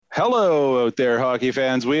Hello out there, hockey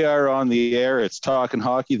fans. We are on the air. It's Talking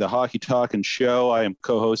Hockey, the Hockey Talking Show. I am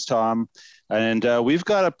co-host Tom, and we've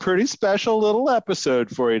got a pretty special little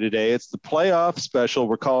episode for you today. It's the playoff special.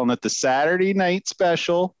 We're calling it the Saturday night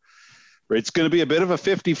special. It's going to be a bit of a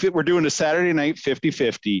 50-50. We're doing a Saturday night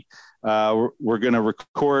 50-50. We're going to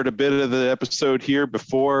record a bit of the episode here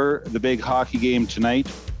before the big hockey game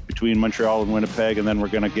tonight between Montreal and Winnipeg, and then we're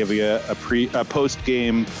going to give you a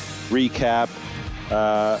post-game recap.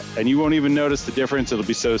 And you won't even notice the difference. It'll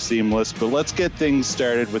be so seamless. But let's get things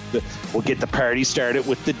started we'll get the party started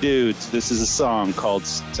with the dudes. This is a song called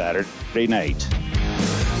Saturday Night.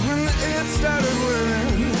 When the ants started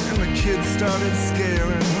winning and the kids started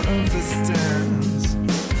scaling of the stands,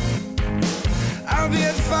 I'll be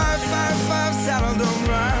at 555 Saddledome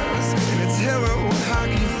Rise, and it's hello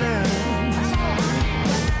hockey fans.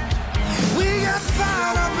 We got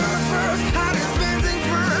fired up in the first, hottest benzing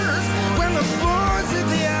first, when the boys hit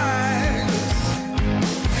the ice.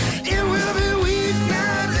 It will be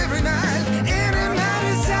weeknight every night, any night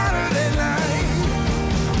is Saturday night.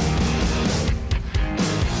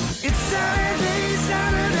 It's Saturday,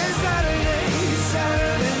 Saturday, Saturday,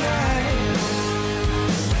 Saturday night.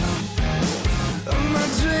 My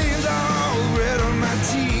dreams are all red, on my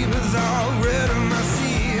team is all red, on my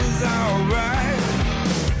sea is all right.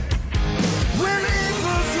 When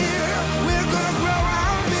April's here, we're gonna grow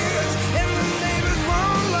our beards, and the neighbors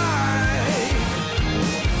won't lie.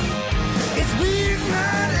 It's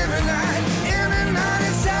weeknight every night, every night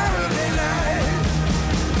is Saturday night.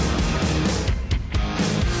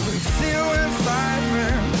 We feel we're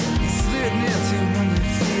fighting, slid near 200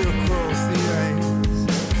 feet across the ice.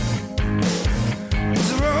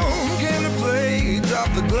 Jerome came to play,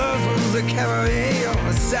 dropped the gloves from the cabaret on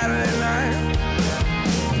a Saturday night.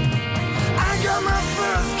 I got my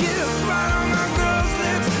first kiss right on my girl's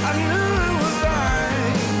lips, I knew it was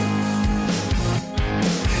right.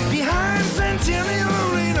 Behind Centennial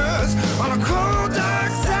Arenas on a cold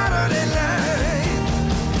dark Saturday night.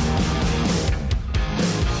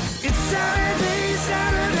 It's Saturday,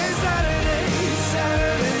 Saturday, Saturday,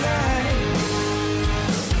 Saturday night.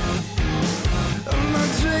 My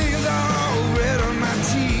dreams are all red, on my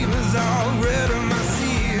team is all red, on my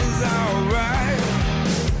sea is all right.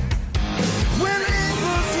 When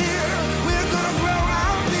April's here, we're gonna grow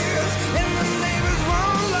our beards, and the neighbors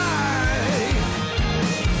won't lie.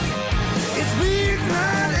 It's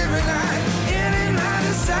weeknight every night, any night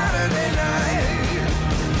is Saturday night.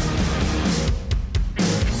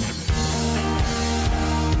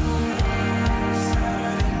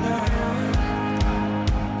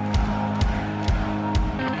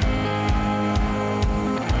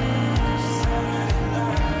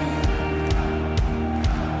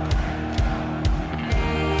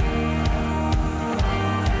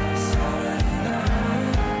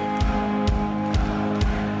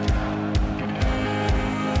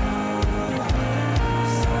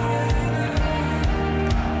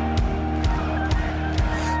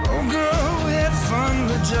 Oh girl, we had fun,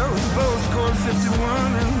 the Joes both scored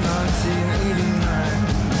 51 in 1989.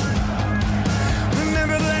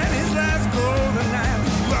 Remember Lanny's last goal the night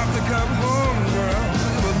we brought the cup home, girl,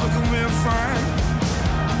 but look at we're fine.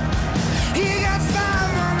 He got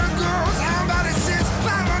 500 goals, how about his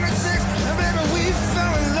 506, and baby we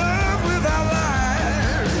fell in love with our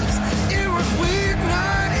lives. It was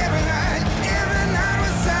weeknight every night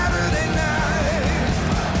was Saturday night.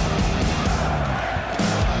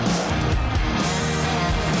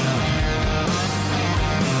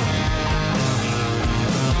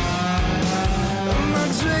 My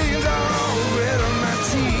dreams are all red, on my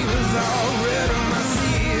team is all red, on my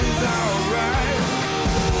sea is all right.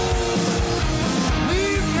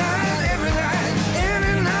 Weeknight every night,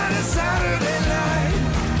 any night is Saturday night.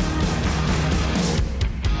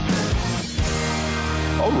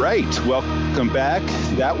 All right, welcome back.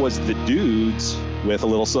 That was the dudes with a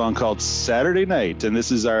little song called Saturday Night. And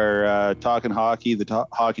this is our Talking Hockey, the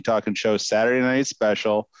Hockey Talking Show Saturday night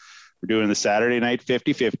special. We're doing the Saturday night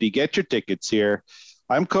 50-50. Get your tickets here.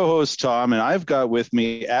 I'm co-host Tom, and I've got with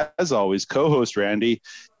me, as always, co-host Randy.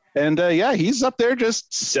 And he's up there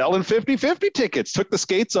just selling 50-50 tickets. Took the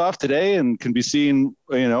skates off today and can be seen,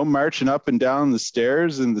 marching up and down the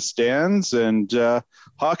stairs in the stands and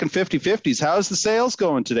hawking 50-50s. How's the sales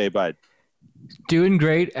going today, bud? Doing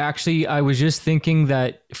great. Actually, I was just thinking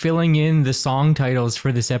that filling in the song titles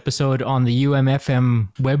for this episode on the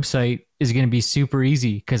UMFM website is going to be super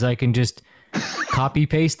easy because I can just copy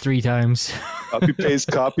paste 3 times. Copy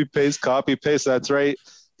paste, copy paste, copy paste. That's right.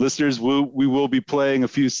 Listeners, we will be playing a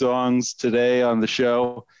few songs today on the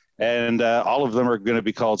show, and all of them are going to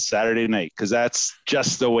be called Saturday Night because that's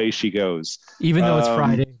just the way she goes. Even though it's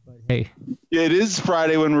Friday. It is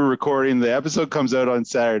Friday when we're recording. The episode comes out on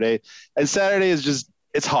Saturday, and Saturday is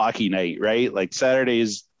it's hockey night, right? Like Saturday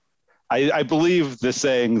is, I believe the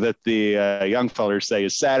saying that the young fellers say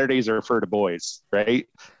is Saturdays are for the boys, right?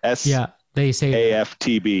 They say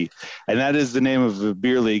AFTB, and that is the name of a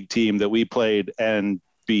beer league team that we played and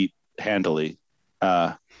beat handily.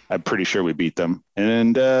 I'm pretty sure we beat them,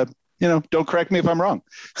 and don't correct me if I'm wrong.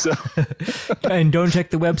 So, and don't check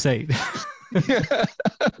the website. Yeah.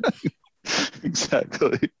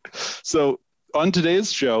 Exactly. So on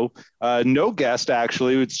today's show, no guest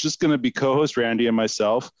actually. It's just going to be co-host Randy and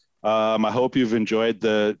myself. I hope you've enjoyed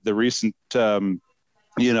the recent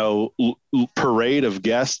parade of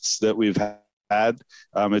guests that we've had.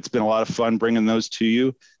 It's been a lot of fun bringing those to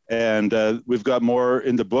you, and we've got more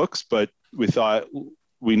in the books, but we thought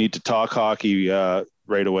we need to talk hockey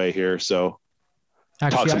right away here. So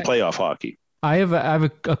talk some playoff hockey. I have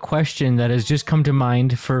a question that has just come to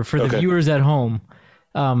mind for the viewers at home.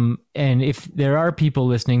 And if there are people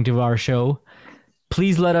listening to our show,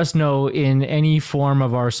 please let us know in any form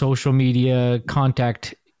of our social media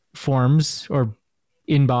contact forms or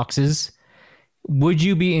inboxes. Would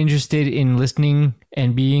you be interested in listening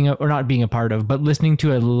and or not being a part of, but listening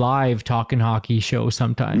to a live Talkin' Hockey show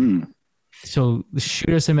sometime? So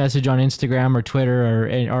shoot us a message on Instagram or Twitter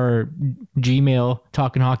or Gmail,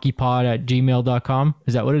 talkinghockeypod@gmail.com.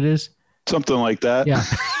 Is that what it is? Something like that. Yeah.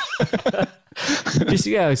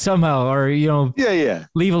 Just somehow, or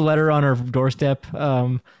leave a letter on our doorstep.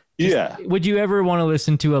 Would you ever want to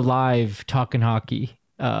listen to a live Talkin' Hockey?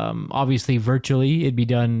 Obviously virtually, it'd be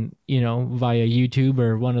done, via YouTube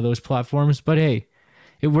or one of those platforms. But hey,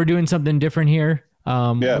 if we're doing something different here.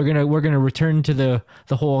 We're gonna return to the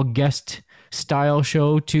whole guest style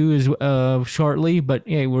show too shortly, but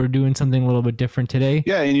yeah, we're doing something a little bit different today.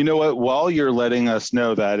 Yeah, and you know what? While you're letting us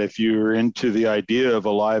know that if you're into the idea of a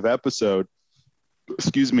live episode,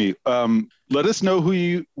 let us know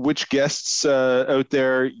which guests out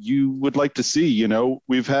there you would like to see.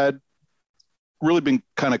 We've really been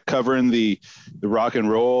kind of covering the rock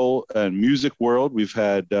and roll and music world. We've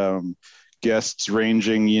had guests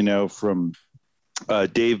ranging, from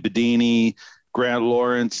Dave Bedini, Grant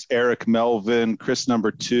Lawrence, Eric Melvin, Chris Number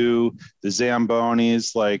 2, the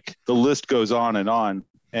Zambonis, like the list goes on.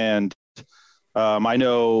 And I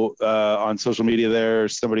know on social media there,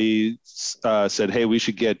 somebody said, hey, we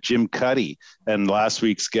should get Jim Cuddy. And last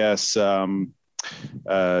week's guest, John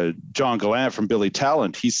Gallant from Billy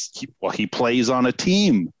Talent, he plays on a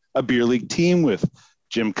beer league team with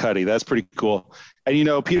Jim Cuddy. That's pretty cool. And,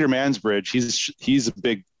 Peter Mansbridge, he's a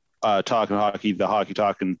big Talkin' Hockey, the Hockey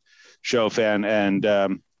Talkin' Show fan, and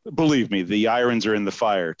believe me, the irons are in the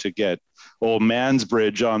fire to get old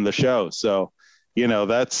Mansbridge on the show. So,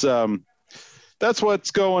 that's what's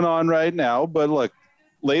going on right now. But look,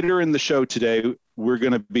 later in the show today, we're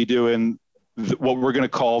going to be doing what we're going to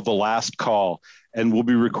call the last call, and we'll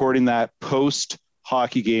be recording that post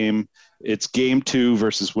hockey game. It's game 2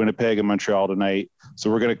 versus Winnipeg and Montreal tonight. So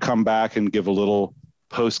we're going to come back and give a little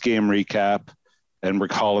post game recap. And we're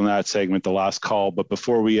calling that segment the last call. But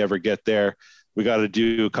before we ever get there, we got to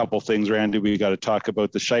do a couple things, Randy. We got to talk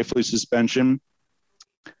about the Scheifele suspension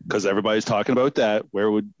because everybody's talking about that.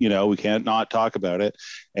 We can't not talk about it.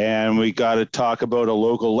 And we got to talk about a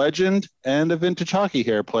local legend and a vintage hockey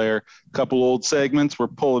hair player. A couple old segments we're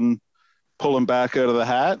pulling back out of the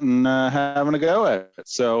hat and having a go at it.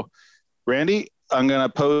 So, Randy, I'm going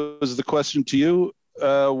to pose the question to you.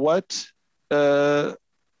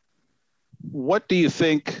 What do you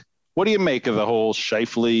think? What do you make of the whole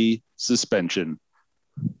Scheifele suspension?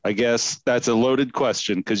 I guess that's a loaded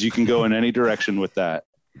question because you can go in any direction with that.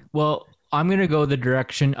 Well, I'm going to go the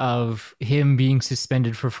direction of him being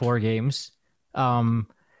suspended for 4 games. I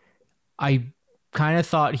kind of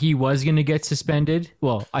thought he was going to get suspended.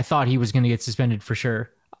 Well, I thought he was going to get suspended for sure.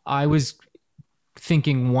 I was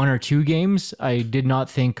thinking 1 or 2 games. I did not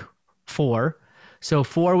think 4. So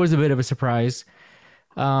 4 was a bit of a surprise.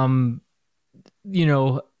 All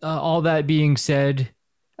that being said,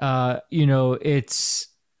 is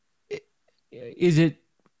it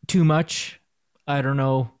too much? I don't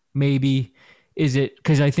know. Maybe. Is it?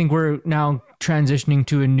 Because I think we're now transitioning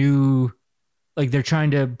to a new, they're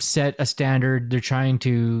trying to set a standard. They're trying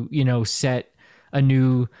to, set a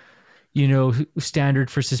new,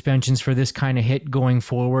 standard for suspensions for this kind of hit going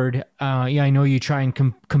forward. I know you try and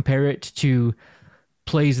compare it to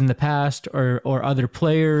plays in the past or other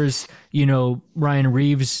players, Ryan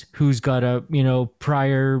Reeves, who's got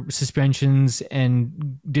prior suspensions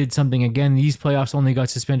and did something again. These playoffs only got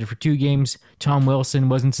suspended for 2 games. Tom Wilson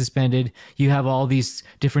wasn't suspended. You have all these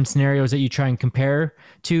different scenarios that you try and compare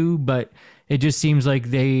to, but It just seems like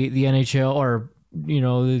the NHL or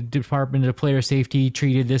the Department of Player Safety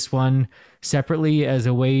treated this one separately as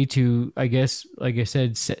a way to, I guess, like I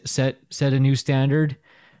said, set a new standard.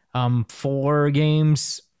 4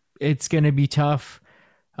 games, it's going to be tough.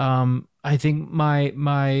 I think my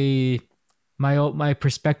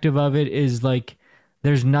perspective of it is like,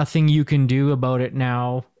 there's nothing you can do about it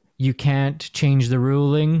now. You can't change the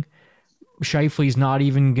ruling. Scheifele's not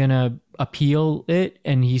even going to appeal it.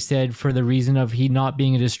 And he said for the reason of he not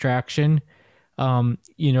being a distraction.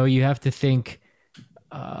 You have to think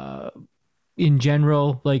in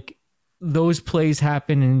general, like those plays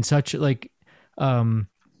happen in such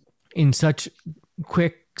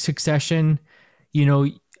quick succession.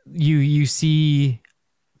 You see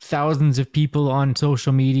thousands of people on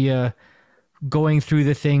social media going through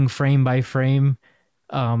the thing frame by frame.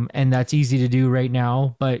 And that's easy to do right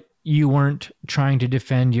now, but you weren't trying to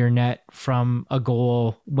defend your net from a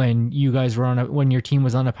goal when you guys were when your team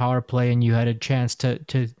was on a power play and you had a chance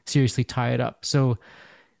to seriously tie it up. So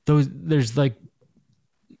there's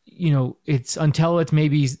it's until it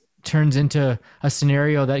maybe turns into a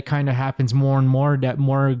scenario that kind of happens more and more, that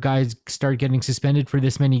more guys start getting suspended for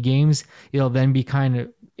this many games. It'll then be kind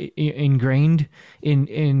of ingrained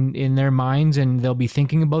in their minds, and they'll be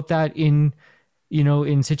thinking about that in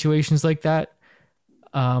situations like that.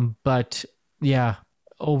 But yeah,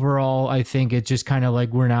 overall, I think it's just kind of like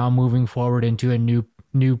we're now moving forward into a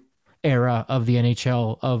new era of the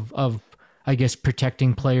NHL of I guess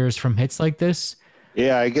protecting players from hits like this.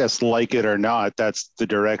 Yeah, I guess like it or not, that's the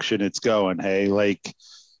direction it's going. Hey, like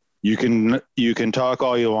you can talk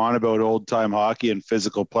all you want about old time hockey and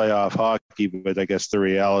physical playoff hockey, but I guess the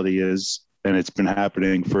reality is, and it's been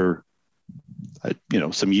happening for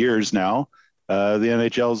some years now, the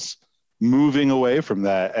NHL's moving away from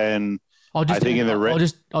that. And I'll just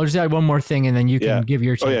add one more thing and then you can give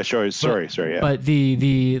your take. Oh yeah, sure. Sorry. Yeah. But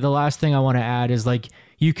the last thing I want to add is like,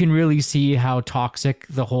 you can really see how toxic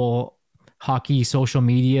the whole hockey social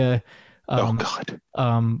media,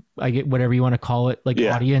 I get whatever you want to call it,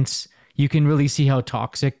 audience. You can really see how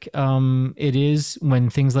toxic it is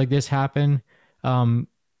when things like this happen.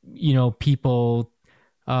 People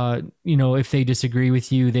if they disagree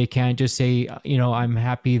with you, they can't just say, I'm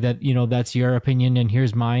happy that, that's your opinion and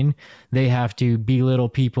here's mine. They have to belittle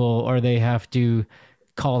people, or they have to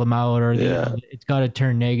call them out, or it's got to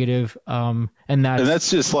turn negative. And that's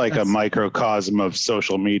just like a microcosm of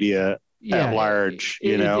social media at large,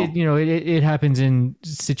 it happens in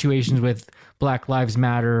situations with Black Lives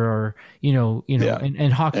Matter, or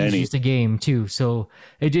and hockey's just a game too. So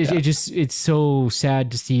it's so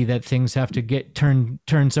sad to see that things have to get turned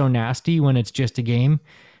so nasty when it's just a game.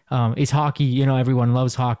 It's hockey, everyone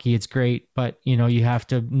loves hockey. It's great, but you have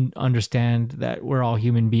to understand that we're all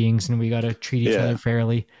human beings and we got to treat each other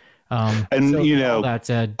fairly. All that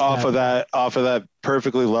said, off of that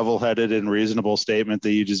perfectly level-headed and reasonable statement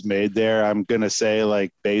that you just made there, I'm going to say,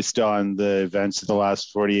 like, based on the events of the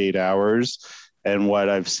last 48 hours and what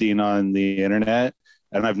I've seen on the internet,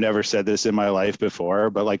 and I've never said this in my life before,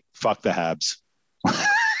 but like, fuck the Habs.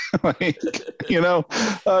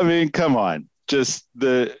 I mean, come on, just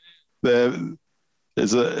it's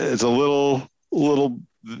a little,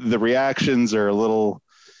 the reactions are a little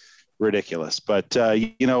ridiculous, but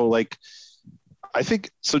I think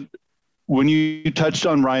so. When you touched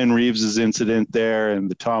on Ryan Reeves's incident there and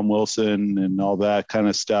the Tom Wilson and all that kind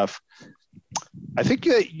of stuff, I think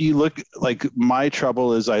that you look, like, my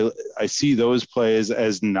trouble is I see those plays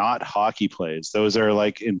as not hockey plays. Those are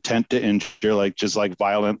like intent to injure, like just like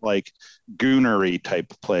violent, like goonery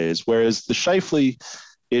type plays. Whereas the Scheifele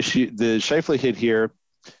hit here,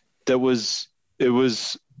 it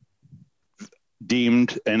was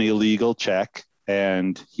deemed an illegal check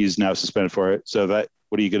and he's now suspended for it. So that,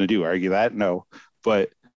 what are you going to do? Argue that? No, but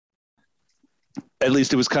at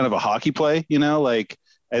least it was kind of a hockey play,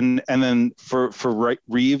 and then for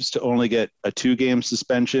Reeves to only get a 2-game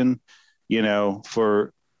suspension,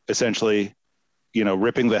 for essentially,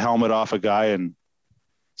 ripping the helmet off a guy and,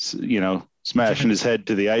 smashing his head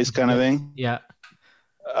to the ice kind of thing. Yeah.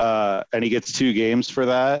 And he gets 2 games for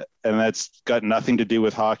that, and that's got nothing to do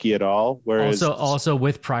with hockey at all. Whereas also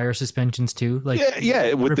with prior suspensions too, like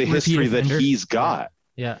with the history that he's got,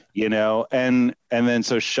 and then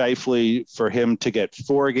so Scheifele, for him to get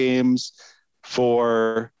 4 games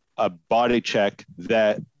for a body check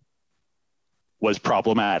that was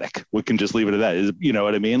problematic, we can just leave it at that. Is, you know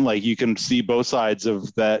what I mean? Like, you can see both sides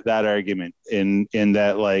of that argument in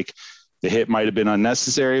that, like, the hit might have been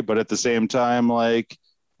unnecessary, but at the same time, like,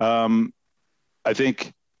 I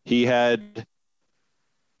think he had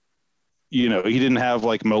he didn't have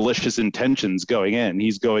like malicious intentions going in.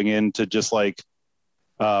 He's going in to just like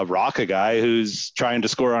rock a guy who's trying to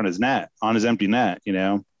score on his empty net.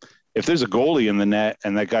 If there's a goalie in the net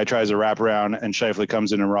and that guy tries to wrap around and Scheifele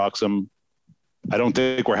comes in and rocks him, I don't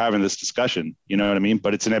think we're having this discussion. You know what I mean?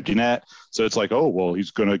 But it's an empty net. So it's like, oh, well,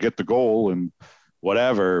 he's going to get the goal and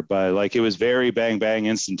whatever. But like, it was very bang, bang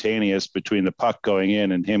instantaneous between the puck going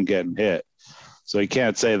in and him getting hit. So you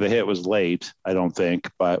can't say the hit was late, I don't think,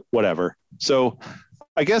 but whatever. So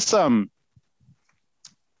I guess,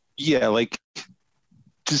 like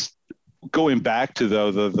just going back to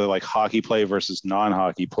the like hockey play versus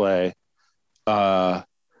non-hockey play, like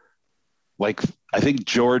I think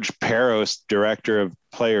George Peros, director of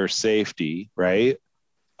player safety, right?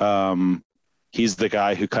 He's the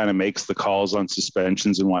guy who kind of makes the calls on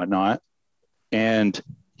suspensions and whatnot. And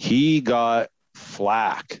he got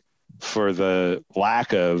flack for the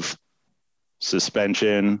lack of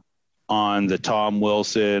suspension on the Tom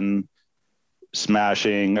Wilson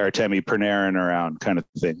smashing Artemi Panarin around kind of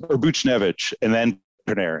thing, or Buchnevich and then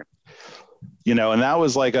Panarin, and that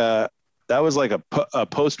was like a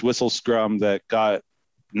post whistle scrum that got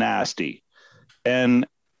nasty. And,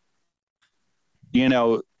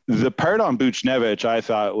 the part on Buchnevich I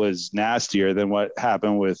thought was nastier than what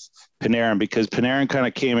happened with Panarin, because Panarin kind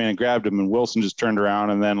of came in and grabbed him and Wilson just turned around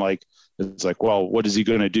and then like, it's like, well, what is he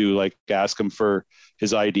going to do? Like ask him for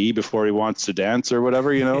his ID before he wants to dance or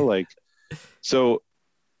whatever, like, so,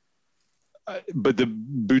 but the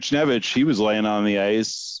Buchnevich, he was laying on the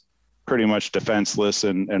ice pretty much defenseless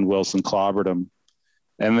and Wilson clobbered him.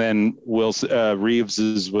 And then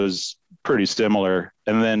Reeves's was pretty similar.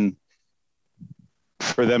 And then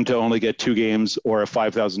for them to only get 2 games or a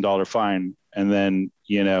 $5,000 fine, and then,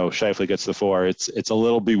 Scheifele gets the 4, it's a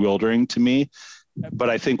little bewildering to me. But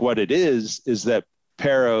I think what it is that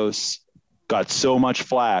Peros got so much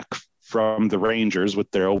flack from the Rangers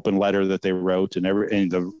with their open letter that they wrote and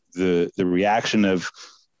the reaction of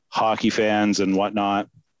hockey fans and whatnot,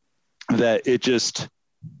 that it just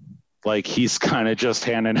like he's kind of just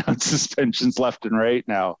handing out suspensions left and right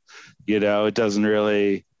now. It doesn't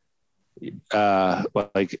really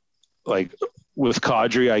like with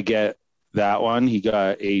Kadri, I get that one. He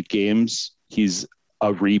got 8 games. He's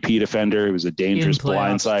a repeat offender. It was a dangerous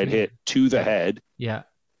blindside hit to the head. Yeah.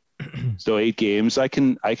 So 8 games. I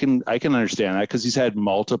can understand that because he's had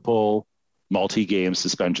multi-game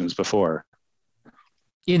suspensions before.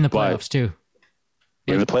 In the playoffs too.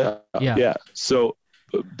 In the playoffs. Yeah. So,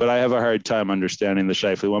 but I have a hard time understanding the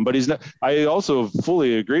Scheifele one. But he's not. I also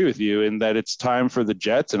fully agree with you in that it's time for the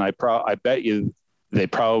Jets, and I bet you they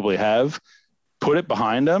probably have put it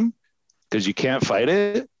behind them because you can't fight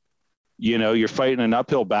it. You're fighting an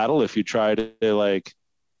uphill battle if you try to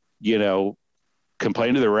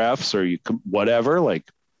complain to the refs or whatever.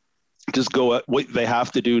 Like, just go. What they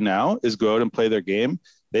have to do now is go out and play their game.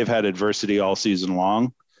 They've had adversity all season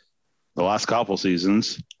long, the last couple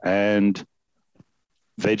seasons, and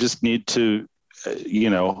they just need to,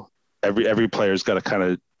 every player's got to kind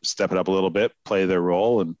of step it up a little bit, play their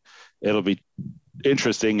role, and it'll be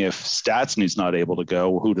interesting if Stastny's not able to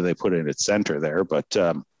go. Who do they put in at center there? But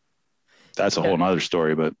that's a whole nother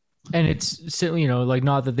story. But and it's like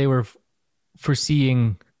not that they were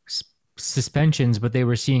foreseeing suspensions, but they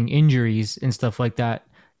were seeing injuries and stuff like that.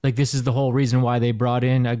 Like this is the whole reason why they brought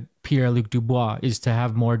in Pierre-Luc Dubois, is to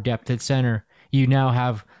have more depth at center. You now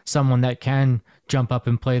have someone that can jump up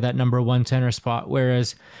and play that number 1 center spot.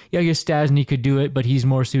 Whereas, I guess Stastny could do it, but he's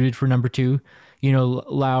more suited for number 2.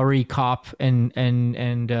 Lowry, Kopp, and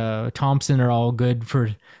Thompson are all good for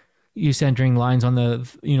you centering lines on the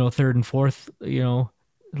 3rd and 4th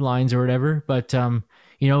lines or whatever. But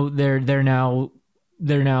they're now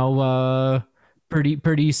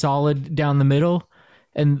pretty solid down the middle.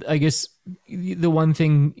 And I guess the one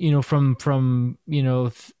thing, from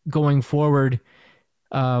going forward,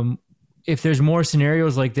 if there's more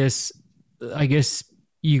scenarios like this, I guess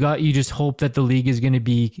you just hope that the league is going to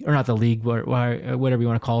be, or not the league, whatever you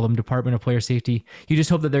want to call them, Department of Player Safety. You just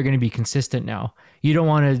hope that they're going to be consistent now. You don't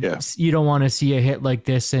want to see a hit like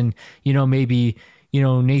this and, maybe,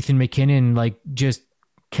 Nathan McKinnon like just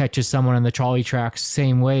catches someone on the trolley tracks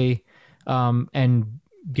same way, and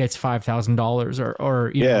gets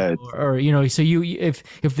 $5,000 so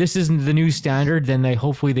if this isn't the new standard, then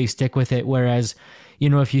hopefully they stick with it. Whereas,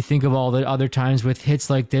 if you think of all the other times with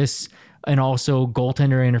hits like this and also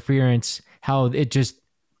goaltender interference, how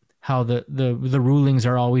the rulings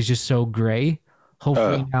are always just so gray.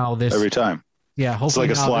 Hopefully now this every time. Yeah. Hopefully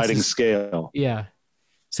it's like a sliding scale. Yeah.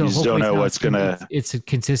 So you just don't know what's going to, it's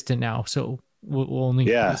consistent now. So We'll only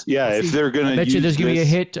Yeah. we'll If see. they're gonna, I bet you use there's gonna be a this-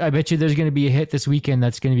 hit. I bet you there's gonna be a hit this weekend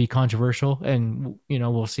that's gonna be controversial, and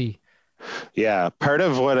we'll see. Yeah, part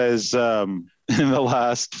of what is in the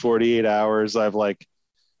last 48 hours, I've like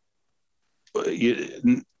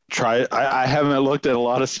I haven't looked at a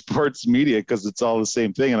lot of sports media because it's all the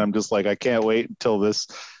same thing, and I'm just like, I can't wait until this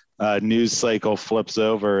news cycle flips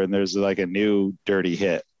over and there's like a new dirty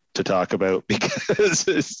hit to talk about because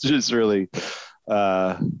it's just really,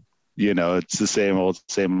 it's the same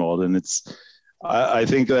old, and I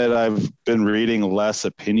think that I've been reading less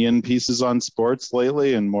opinion pieces on sports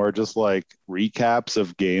lately and more just like recaps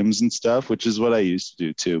of games and stuff, which is what I used to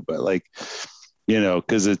do too. But like,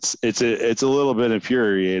 because it's a little bit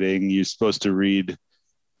infuriating. You're supposed to read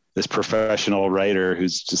this professional writer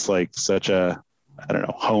who's just like such a, I don't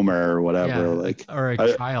know, Homer or whatever, or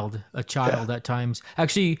a child at times.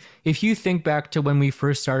 Actually, if you think back to when we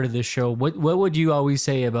first started this show, what would you always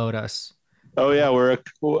say about us? Oh yeah,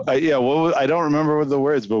 I don't remember what the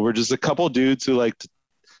words, but we're just a couple dudes who like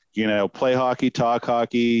to, play hockey, talk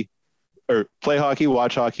hockey, or play hockey,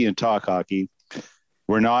 watch hockey, and talk hockey.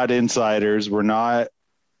 We're not insiders. We're not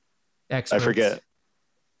Experts. I forget.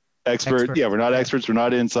 Expert. Yeah, we're not experts. We're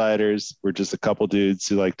not insiders. We're just a couple dudes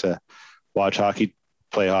who like to watch hockey,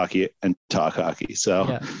 play hockey, and talk hockey.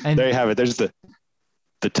 So and there you have it. There's the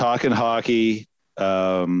talking hockey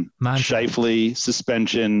Scheifele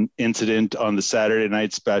suspension incident on the Saturday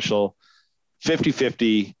night special,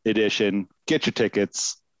 50-50 edition. Get your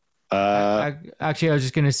tickets. Actually, I was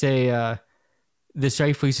just going to say the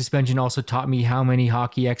Scheifele suspension also taught me how many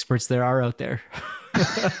hockey experts there are out there.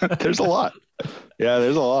 There's a lot. Yeah,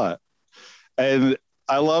 there's a lot. And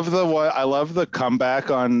I love the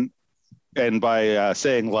comeback on, and by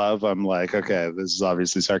saying love, I'm like, okay, this is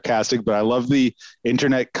obviously sarcastic, but I love the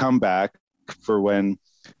internet comeback for when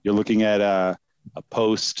you're looking at a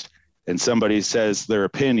post and somebody says their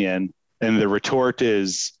opinion and the retort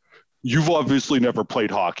is, you've obviously never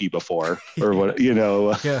played hockey before, or what,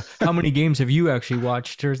 Yeah. How many games have you actually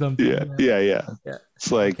watched or something? Yeah.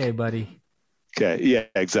 It's like, okay, buddy. Okay. Yeah,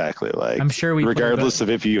 exactly. Like, I'm sure regardless of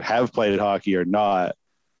if you have played hockey or not,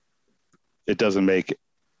 it doesn't make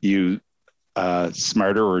you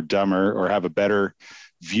smarter or dumber or have a better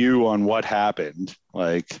view on what happened.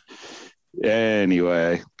 Like,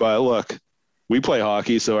 anyway, but look, we play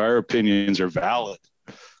hockey, so our opinions are valid.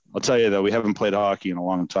 I'll tell you though, we haven't played hockey in a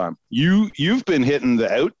long time. You've been hitting the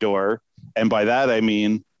outdoor, and by that I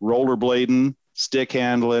mean rollerblading, stick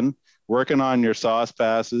handling, working on your sauce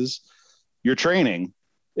passes. Your training,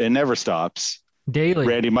 it never stops. Daily.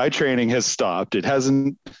 Randy, my training has stopped. It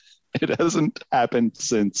hasn't happened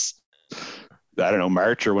since, I don't know,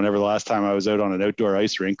 March or whenever the last time I was out on an outdoor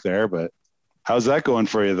ice rink there. But how's that going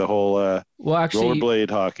for you, the whole rollerblade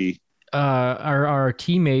hockey? Our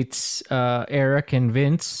teammates, Eric and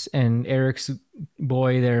Vince, and Eric's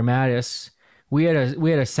boy there, Mattis, we had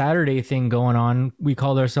a Saturday thing going on. We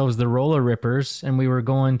called ourselves the Roller Rippers, and we were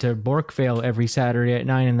going to Borkvale every Saturday at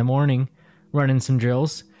 9 a.m, running some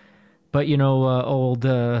drills. But old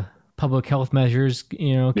public health measures,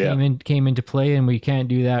 came into play, and we can't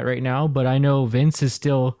do that right now. But I know Vince is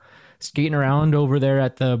still skating around over there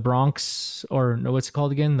at the Bronx, or no, what's it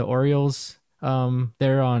called again? The Orioles.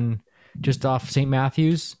 There on just off St.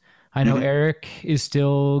 Matthews. I know Eric is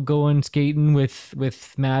still going skating with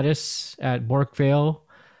Mattis at Borkvale.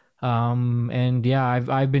 And yeah,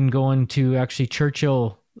 I've been going to actually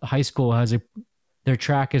Churchill High School their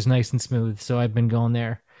track is nice and smooth. So I've been going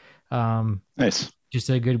there. Nice. Just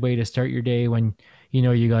a good way to start your day when,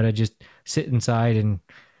 you got to just sit inside and,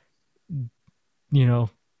 live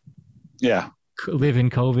in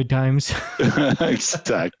COVID times.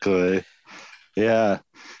 Exactly. Yeah.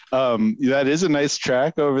 That is a nice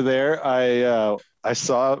track over there. I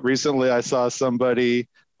saw somebody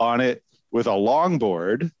on it with a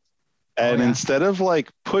longboard, and instead of like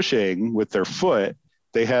pushing with their foot,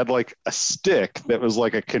 they had like a stick that was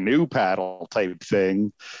like a canoe paddle type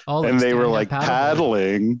thing. And they were like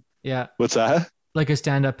paddling. Yeah. What's that? Like a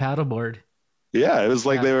stand-up paddleboard. Yeah. It was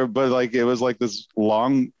like it was like this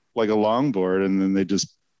long, like a longboard, and then they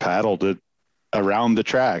just paddled it around the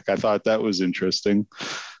track. I thought that was interesting.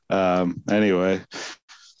 Anyway,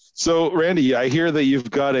 so Randy, I hear that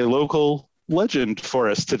you've got a local legend for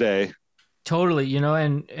us today. Totally,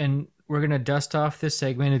 and we're going to dust off this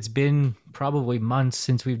segment. It's been probably months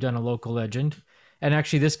since we've done a local legend. And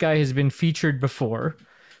actually this guy has been featured before,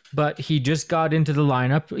 but he just got into the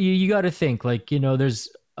lineup. You got to think there's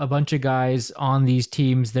a bunch of guys on these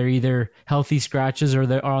teams. They're either healthy scratches or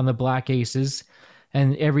they're on the black aces.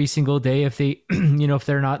 And every single day, if they, if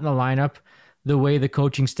they're not in the lineup, the way the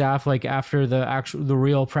coaching staff, like after the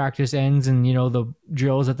real practice ends and, you know, the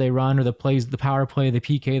drills that they run or the plays, the power play, the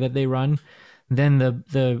PK that they run, then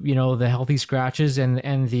the you know, the healthy scratches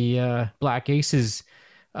and the Black Aces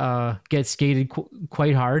get skated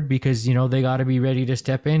quite hard because, you know, they got to be ready to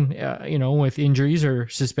step in, you know, with injuries or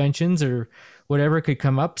suspensions or whatever could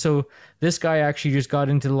come up. So this guy actually just got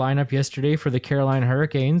into the lineup yesterday for the Carolina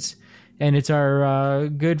Hurricanes, and it's our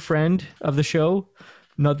good friend of the show.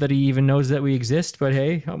 Not that he even knows that we exist, but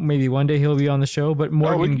hey, maybe one day he'll be on the show. But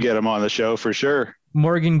Morgan, we can get him on the show for sure.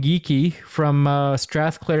 Morgan Geeky from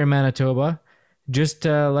Strathclair, Manitoba. Just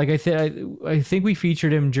like I think we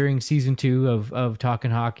featured him during season 2 of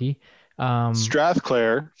Talking Hockey.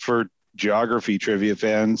 Strathclair, for geography trivia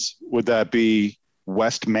fans, would that be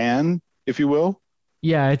Westman, if you will?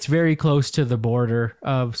 Yeah, it's very close to the border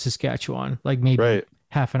of Saskatchewan, like maybe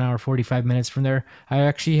half an hour, 45 minutes from there. I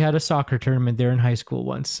actually had a soccer tournament there in high school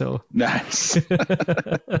once. So nice.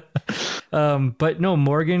 But no,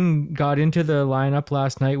 Morgan got into the lineup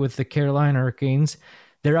last night with the Carolina Hurricanes.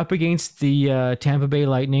 They're up against the Tampa Bay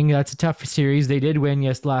Lightning. That's a tough series. They did win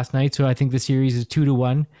last night, so I think the series is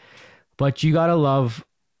 2-1. But you gotta love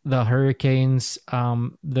the Hurricanes,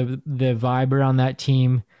 the vibe around that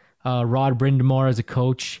team. Rod Brind'Amour as a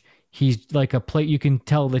coach, he's like you can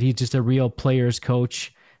tell that he's just a real player's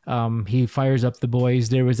coach. He fires up the boys.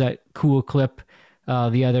 There was that cool clip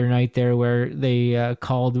the other night there where they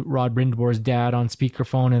called Rod Brind'Amour's dad on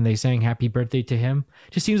speakerphone and they sang happy birthday to him.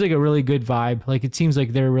 Just seems like a really good vibe. Like, it seems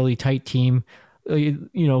like they're a really tight team. You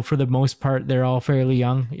know, for the most part, they're all fairly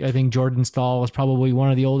young. I think Jordan Staal was probably one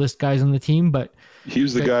of the oldest guys on the team, but he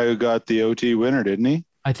was the guy who got the OT winner, didn't he?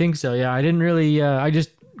 I think so. Yeah. I didn't really, I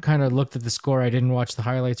just kind of looked at the score. I didn't watch the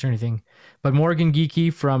highlights or anything, but Morgan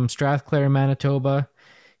Geeky from Strathclair, Manitoba.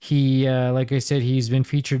 He, like I said, he's been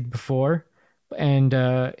featured before. And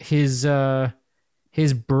his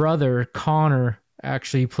brother Connor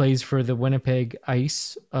actually plays for the Winnipeg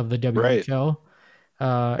Ice of the WHL.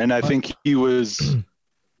 And I think he was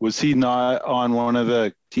he not on one of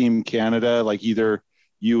the Team Canada, like either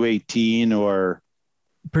U18 or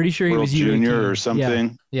pretty sure he was junior U18 or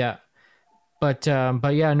something. Yeah. But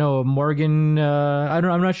yeah, no, Morgan.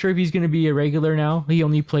 I'm not sure if he's going to be a regular now. He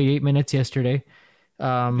only played 8 minutes yesterday.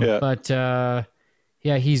 But.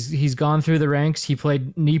 Yeah, he's gone through the ranks. He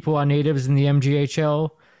played Nipawin Natives in the MGHL,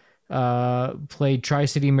 played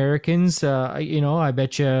Tri-City Americans. You know, I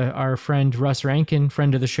bet you our friend Russ Rankin,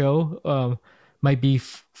 friend of the show, might be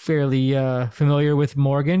fairly familiar with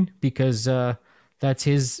Morgan because that's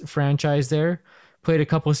his franchise there. Played a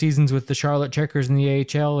couple of seasons with the Charlotte Checkers in the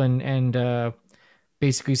AHL, and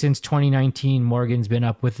basically since 2019, Morgan's been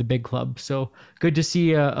up with the big club. So good to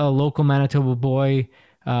see a local Manitoba boy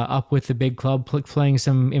up with the big club, playing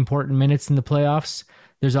some important minutes in the playoffs.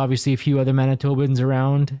 There's obviously a few other Manitobans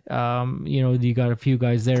around. You know, you got a few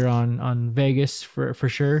guys there on Vegas for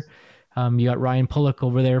sure. You got Ryan Pullock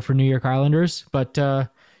over there for New York Islanders. But no,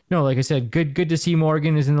 like I said, good to see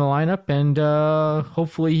Morgan is in the lineup, and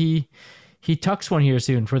hopefully he tucks one here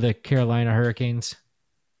soon for the Carolina Hurricanes.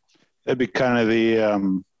 That'd be kind of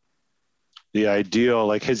the ideal.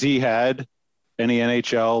 Like, has he had any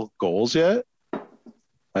NHL goals yet?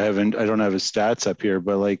 I don't have his stats up here,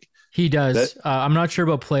 but like he does. I'm not sure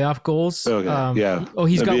about playoff goals. Okay. Yeah. Oh,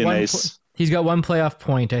 he's got one. He's got one playoff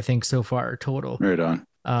point, I think, so far total. Right on.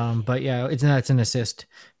 But yeah, that's an assist.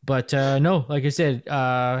 But no, like I said,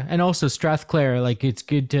 and also Strathclair, like it's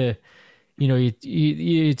good to, you know,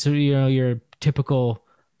 it's you know, your typical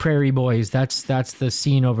prairie boys. That's the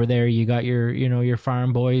scene over there. You got your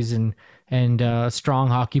farm boys and strong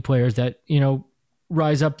hockey players that, you know,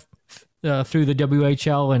 rise up through the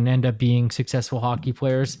WHL and end up being successful hockey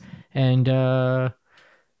players. And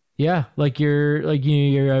yeah, like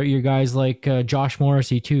your guys like Josh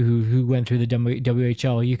Morrissey too, who went through the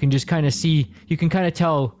WHL. You can just kind of see, you can kind of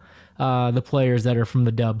tell the players that are from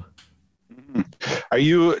the dub. Are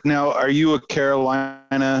you a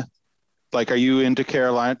Carolina? Like, are you into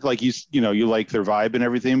Carolina? Like, you know, you like their vibe and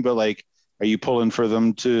everything, but like, are you pulling for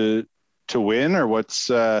them to win, or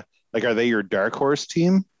what's like, are they your dark horse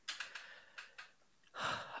team?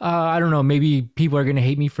 I don't know. Maybe people are going to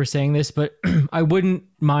hate me for saying this, but I wouldn't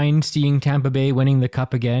mind seeing Tampa Bay winning the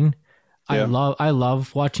cup again. Yeah. I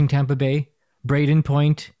love watching Tampa Bay. Braden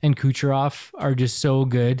Point and Kucherov are just so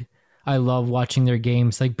good. I love watching their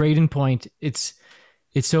games. Like Braden Point, it's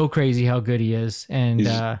so crazy how good he is, and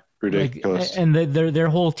he's ridiculous. Like, and their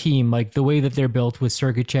whole team, like the way that they're built with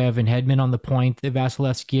Sergachev and Hedman on the point, the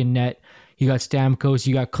Vasilevsky in net. You got Stamkos,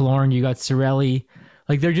 you got Killorn, you got Cirelli.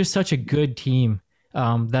 Like, they're just such a good team.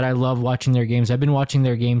 That I love watching their games. I've been watching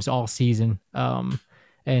their games all season.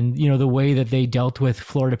 And, the way that they dealt with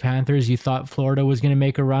Florida Panthers, you thought Florida was going to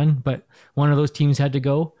make a run, but one of those teams had to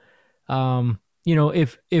go.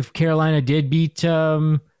 If Carolina did beat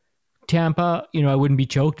Tampa, I wouldn't be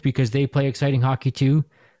choked because they play exciting hockey too.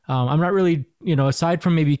 I'm not really, aside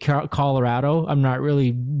from maybe Colorado, I'm not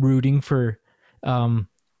really rooting for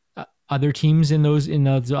other teams in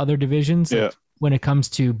those other divisions. Yeah. Like when it comes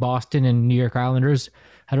to Boston and New York Islanders,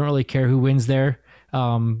 I don't really care who wins there.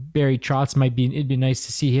 Barry Trotz it'd be nice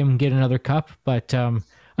to see him get another cup, but I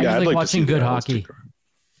just like watching good hockey.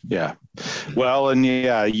 Yeah. Well, and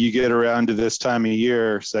you get around to this time of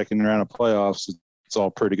year, second round of playoffs, it's all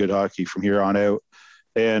pretty good hockey from here on out.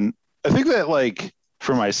 And I think that, like,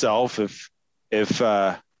 for myself, if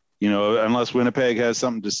unless Winnipeg has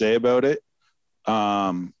something to say about it,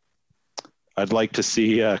 I'd like to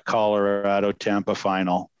see a Colorado Tampa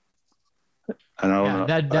final. I don't know.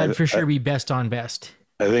 That'd for sure be best on best.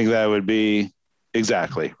 I think that would be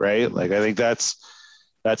exactly right. Like, I think that's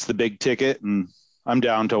the big ticket, and I'm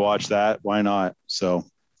down to watch that. Why not? So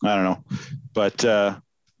I don't know, but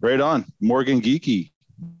right on. Morgan Geekie,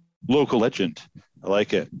 local legend. I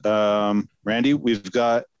like it. Randy, we've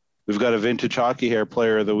got a vintage hockey hair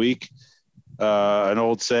player of the week. An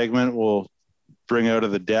old segment we'll bring out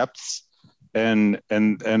of the depths, and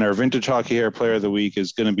our vintage hockey hair player of the week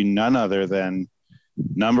is going to be none other than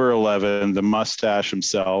number 11, the mustache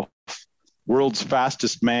himself, world's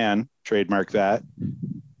fastest man, trademark that,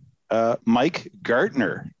 Mike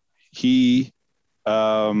Gartner. He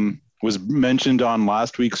was mentioned on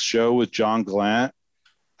last week's show with John Gallant,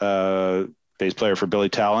 bass player for Billy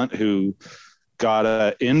Talent, who got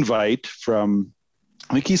an invite from,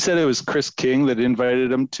 I think he said it was Chris King that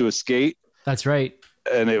invited him to a skate. That's right.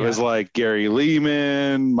 And it was like Gary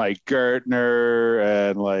Lehman, Mike Gartner,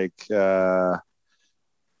 and like,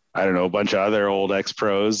 I don't know, a bunch of other old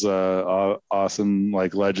ex-pros, awesome,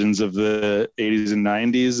 like legends of the 80s and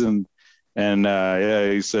 90s. And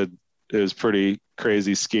he said it was pretty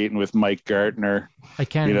crazy skating with Mike Gartner. I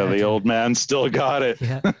can't imagine. The old man still got it.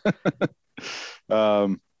 Yeah.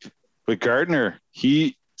 But Gartner,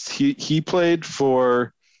 he played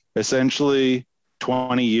for essentially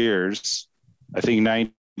 20 years. I think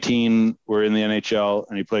 19 were in the NHL,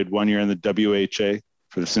 and he played 1 year in the WHA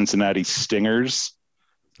for the Cincinnati Stingers.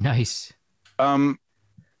 Nice. I've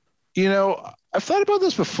thought about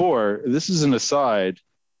this before. This is an aside.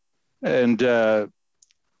 And, but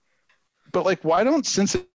like, why don't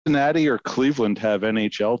Cincinnati or Cleveland have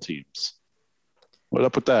NHL teams? What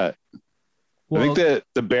up with that? Well, I think that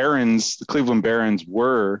the Cleveland Barons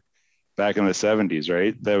were back in the 70s,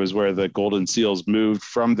 right? That was where the Golden Seals moved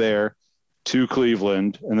from there to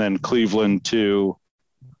Cleveland, and then Cleveland to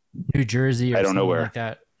New Jersey, or I don't know where, like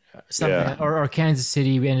that. Or Kansas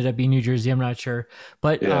City ended up being New Jersey. I'm not sure,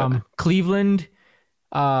 but Cleveland,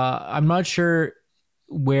 I'm not sure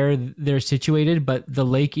where they're situated, but the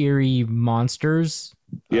Lake Erie Monsters,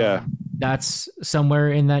 that's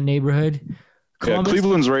somewhere in that neighborhood.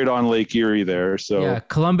 Cleveland's right on Lake Erie there. So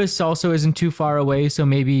Columbus also isn't too far away. So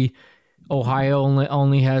maybe Ohio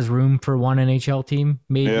only has room for one NHL team.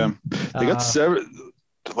 Maybe. Yeah, they got seven.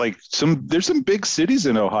 Like there's some big cities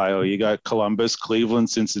in Ohio. You got Columbus, Cleveland,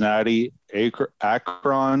 Cincinnati,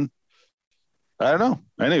 Akron. I don't know.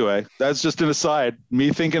 Anyway, that's just an aside.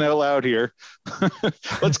 Me thinking out loud here.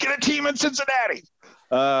 Let's get a team in Cincinnati.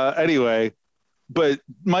 Anyway, but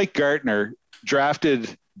Mike Gartner,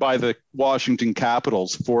 drafted by the Washington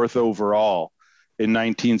Capitals 4th overall in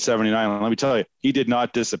 1979. Let me tell you, he did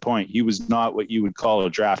not disappoint. He was not what you would call a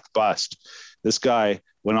draft bust. This guy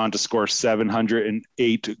went on to score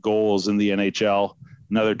 708 goals in the NHL,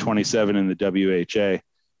 another 27 in the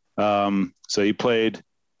WHA. So he played,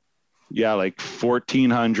 like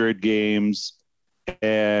 1,400 games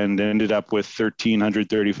and ended up with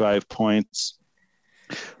 1,335 points.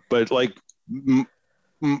 But like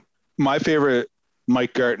my favorite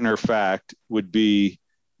Mike Gartner fact would be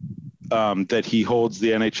that he holds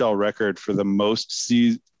the NHL record for the most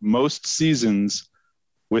seasons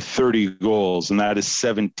with 30 goals, and that is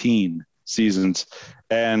 17 seasons.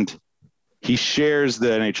 And he shares the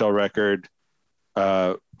NHL record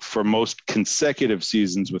for most consecutive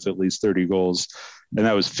seasons with at least 30 goals, and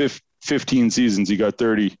that was 15 seasons. He got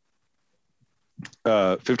 30.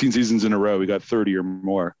 15 seasons in a row, he got 30 or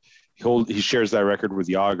more. He shares that record with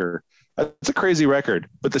Yager. That's a crazy record.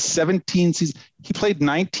 But the 17 seasons, he played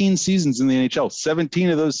 19 seasons in the NHL. 17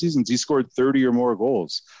 of those seasons, he scored 30 or more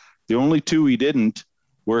goals. The only two he didn't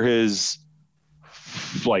were his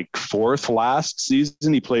fourth last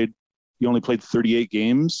season. He only played 38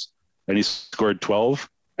 games and he scored 12.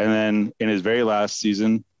 And then in his very last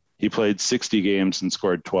season, he played 60 games and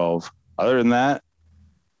scored 12. Other than that,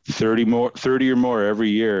 30 or more every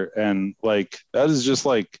year. And like, that is just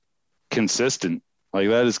like consistent. Like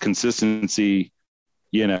that is consistency,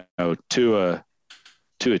 to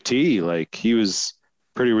a T. Like he was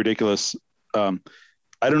pretty ridiculous. I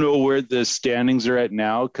don't know where the standings are at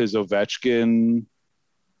now because Ovechkin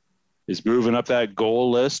is moving up that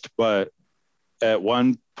goal list. But at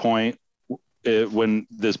one point, when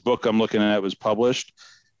this book I'm looking at was published,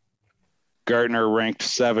 Gartner ranked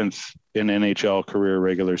 7th in NHL career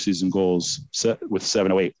regular season goals with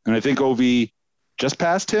 708. And I think OV just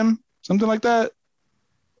passed him, something like that.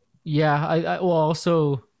 Yeah, I well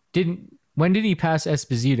also when did he pass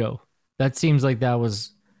Esposito? That seems like that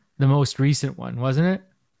was the most recent one, wasn't it?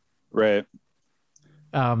 Right.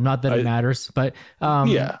 Not that it matters, but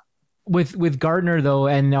yeah. With Gardner though,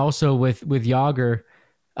 and also with Yager,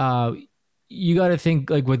 you got to think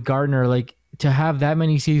like with Gardner, like to have that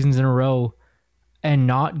many seasons in a row and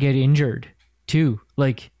not get injured too.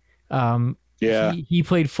 Like, he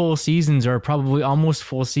played full seasons or probably almost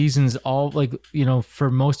full seasons all like,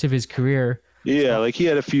 for most of his career. Yeah. Like he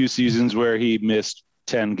had a few seasons where he missed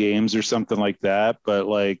 10 games or something like that. But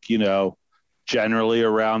like, generally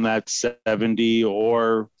around that 70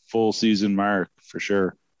 or full season mark for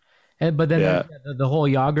sure. But then the whole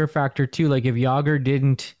Yager factor too. Like if Yager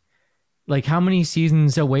didn't, like how many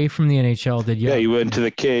seasons away from the NHL did Yager? Yeah, he went to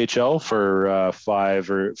the KHL for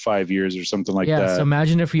 5 years or something like that. Yeah, so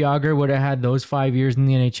imagine if Yager would have had those 5 years in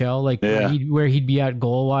the NHL, like where he'd be at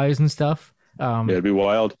goal wise and stuff. It'd be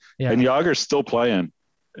wild. Yeah. And Yager's still playing,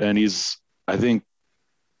 and he's I think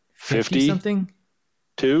 50 something,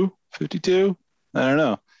 52. I don't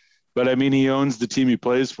know, but I mean he owns the team he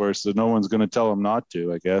plays for, so no one's going to tell him not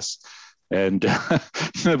to, I guess. And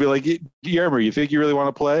they'll be like, Yermer, you think you really want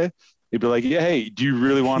to play? He'd be like, yeah, hey, do you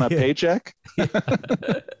really want a paycheck?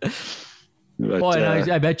 Well,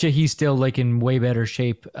 and I bet you he's still like in way better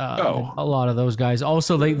shape. Than a lot of those guys.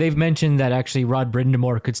 Also, they've mentioned that actually Rod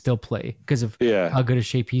Brindamore could still play because of how good a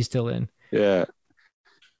shape he's still in. Yeah.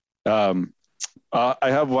 I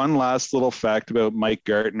have one last little fact about Mike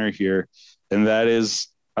Gartner here, and that is,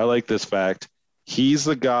 I like this fact. He's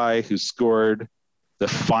the guy who scored the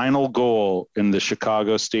final goal in the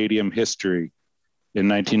Chicago Stadium history in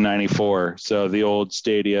 1994. So the old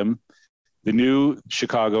stadium, the new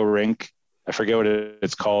Chicago rink, I forget what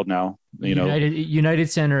it's called now. United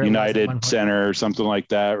Center. United Center or something like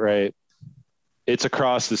that, right? It's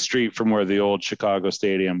across the street from where the old Chicago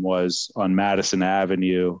Stadium was on Madison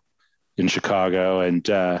Avenue in Chicago. And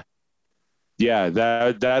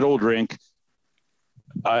that old rink,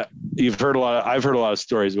 I've heard a lot of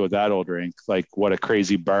stories about that old rink, like what a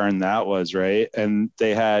crazy barn that was, right? And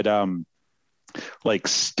they had like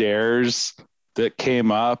stairs that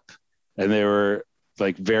came up, and they were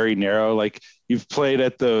like very narrow. Like you've played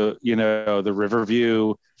at the the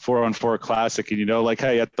Riverview 4-on-4 Classic, and like how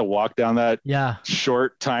you have to walk down that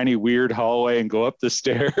short, tiny, weird hallway and go up the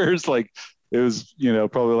stairs. Like it was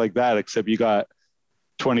probably like that, except you got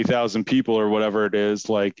 20,000 people or whatever it is,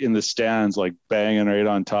 like in the stands, like banging right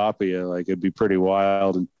on top of you. Like it'd be pretty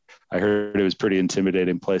wild. And I heard it was pretty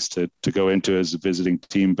intimidating place to go into as a visiting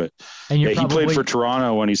team. But he played for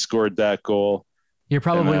Toronto when he scored that goal. You're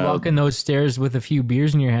probably walking those stairs with a few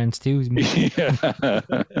beers in your hands too.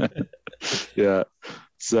 Yeah.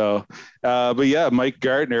 So, but yeah, Mike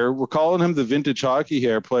Gartner, we're calling him the Vintage Hockey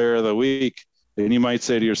Hair Player of the Week. And you might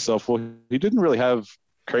say to yourself, well, he didn't really have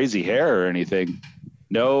crazy hair or anything.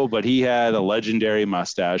 No, but he had a legendary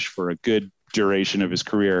mustache for a good duration of his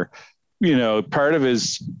career. Part of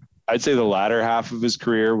I'd say the latter half of his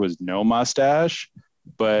career was no mustache.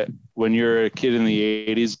 But when you're a kid in the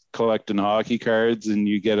 80s collecting hockey cards and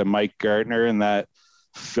you get a Mike Gartner and that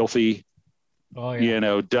filthy,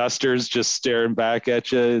 dusters just staring back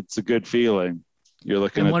at you, it's a good feeling. You're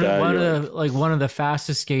looking at that. One of the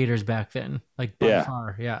fastest skaters back then, like by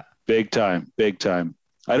far. Yeah. Big time.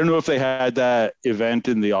 I don't know if they had that event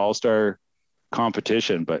in the All-Star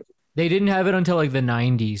competition, but they didn't have it until like the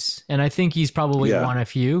 90s. And I think he's probably won a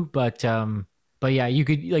few, but yeah, you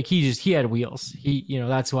could like, he had wheels.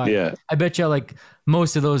 That's why I bet you like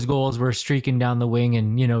most of those goals were streaking down the wing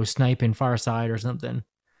and, sniping far side or something.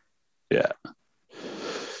 Yeah.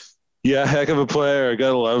 Yeah. Heck of a player. I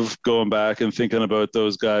gotta love going back and thinking about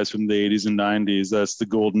those guys from the 80s and 90s. That's the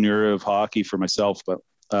golden era of hockey for myself, but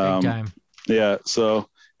big time. Yeah. So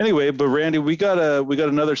anyway, but Randy, we got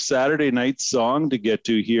another Saturday night song to get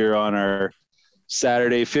to here on our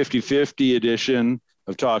Saturday 50-50 edition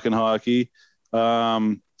of Talking Hockey.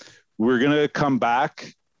 We're going to come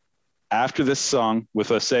back after this song with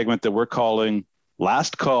a segment that we're calling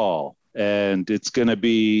Last Call. And it's going to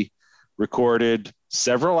be recorded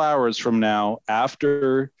several hours from now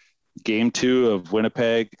after game 2 of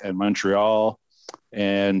Winnipeg and Montreal.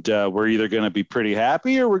 And we're either going to be pretty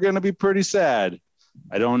happy or we're going to be pretty sad.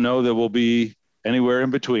 I don't know that we'll be anywhere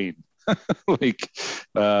in between.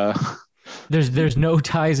 There's no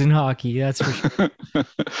ties in hockey, that's for sure.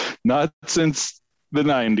 Not since the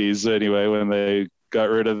 90s anyway, when they got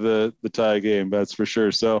rid of the tie game, that's for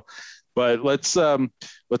sure. So, but let's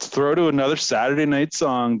throw to another Saturday night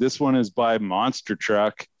song. This one is by Monster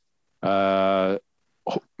Truck.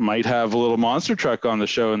 Might have a little Monster Truck on the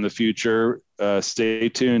show in the future. Stay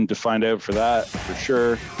tuned to find out for that for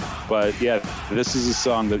sure. But yeah, this is a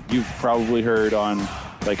song that you've probably heard on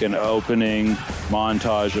like an opening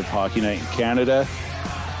montage of Hockey Night in Canada.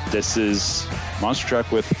 This is Monster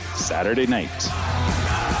Truck with Saturday Night. Keep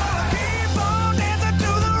on dancing to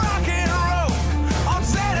the rock and roll on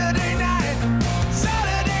Saturday night.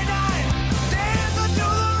 Saturday night, dancing to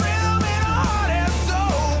the rhythm in our heart and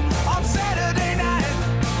soul on Saturday night.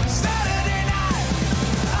 Saturday night,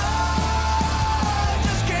 I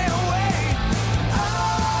just can't wait.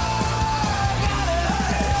 Got it.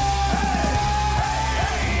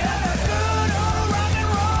 Hey, good old rock and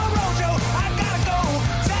roll roadshow. I gotta go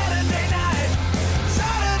Saturday night.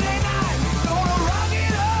 Saturday night, gonna rock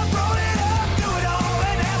it up, roll it up, do it all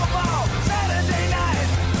and have a ball. Saturday night,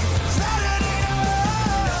 Saturday night,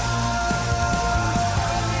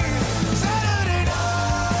 Saturday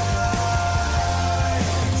night,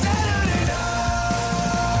 Saturday night,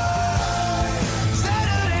 Saturday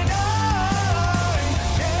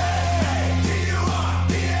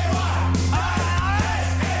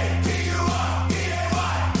night.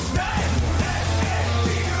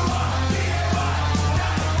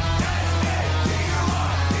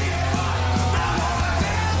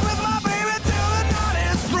 Dance with my baby till the night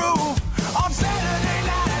is through on Saturday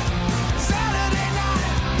night. Saturday night,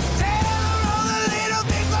 tell her all the little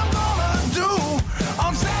things I'm gonna do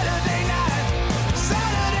on Saturday night.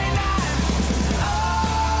 Saturday night, I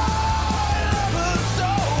love her so.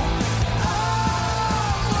 I'm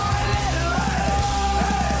gonna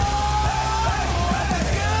let her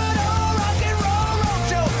good old rock and roll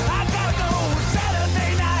roadshow. I gotta go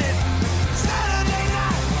Saturday night. Saturday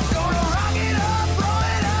night, gonna rock it up, roll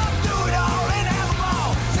it up, do it all and have a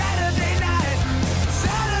ball. Saturday night,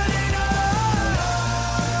 Saturday night,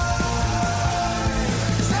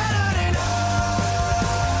 Saturday night,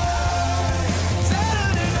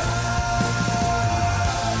 Saturday night, Saturday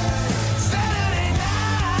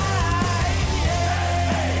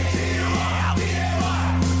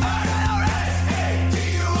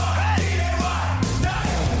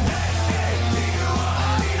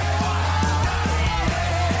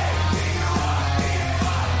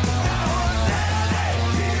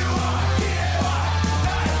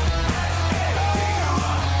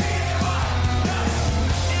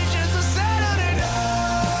It's just a Saturday night,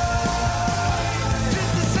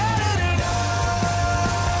 just a Saturday night,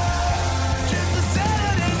 just a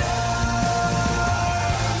Saturday night,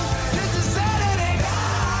 just a Saturday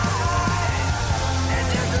night, it's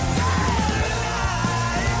just a Saturday night.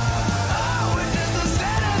 Oh, it's just a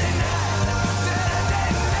Saturday night, Saturday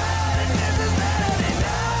night, it's just a Saturday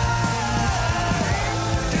night,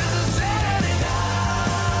 just a Saturday night.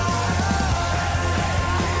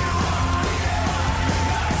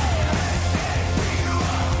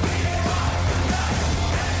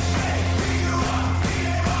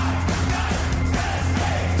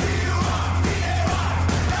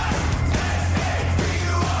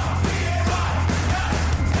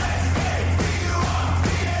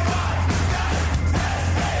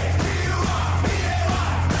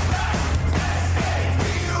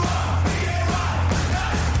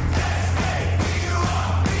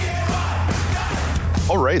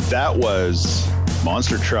 All right, that was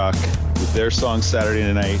Monster Truck with their song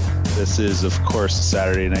Saturday Night. This is, of course, a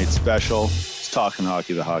Saturday night special. It's Talking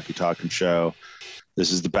Hockey, the Hockey Talking Show.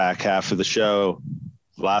 This is the back half of the show.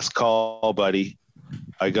 Last call, buddy.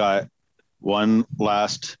 I got one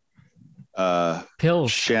last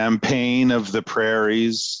Pills. champagne of the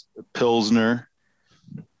prairies, Pilsner,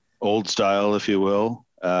 old style, if you will.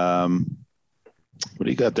 What do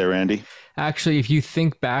you got there, Randy? Actually, if you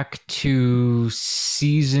think back to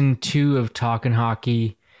season 2 of Talking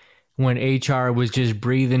Hockey, when HR was just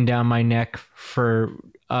breathing down my neck for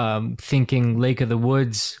thinking Lake of the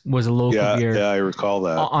Woods was a local beer. Yeah, I recall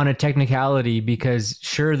that. On a technicality, because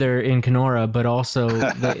sure, they're in Kenora, but also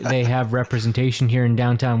they have representation here in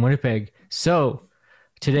downtown Winnipeg. So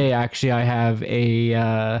today, actually, I have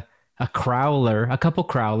a crowler, a couple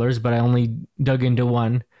crowlers, but I only dug into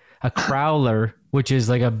one. A crowler, which is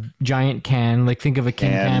like a giant can, like think of a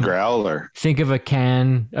king can. Growler. Think of a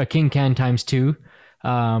king can times 2.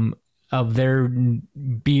 of their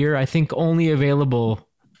beer. I think only available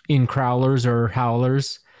in crowlers or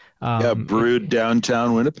howlers. Brewed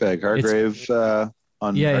downtown Winnipeg, Hargrave.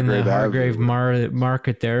 On in the Hargrave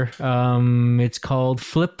market there. It's called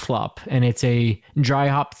Flip Flop, and it's a dry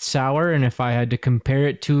hopped sour. And if I had to compare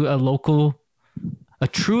it to a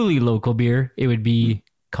truly local beer, it would be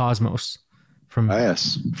Cosmos from a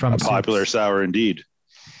popular sour indeed.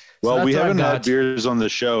 Well, So we that's what haven't I've had got. beers on the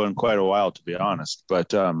show in quite a while, to be honest,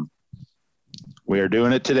 but we are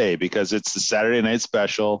doing it today because it's the Saturday night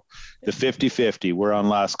special, the 50-50. We're on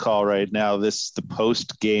last call right now. This is the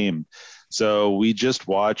post game. So we just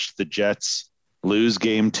watched the Jets lose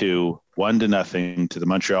game 2, 1-0 to the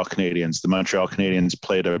Montreal Canadiens. The Montreal Canadiens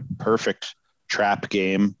played a perfect trap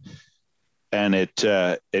game, and it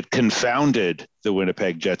confounded the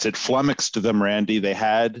Winnipeg Jets. It flummoxed them, Randy. They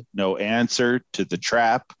had no answer to the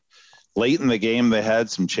trap. Late in the game, they had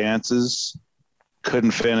some chances,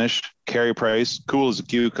 couldn't finish. Carey Price, cool as a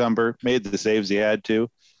cucumber, made the saves he had to.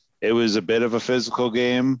 It was a bit of a physical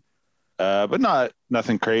game. But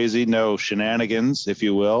nothing crazy, no shenanigans, if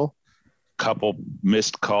you will. Couple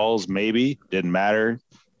missed calls, maybe, didn't matter.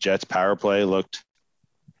 Jets power play looked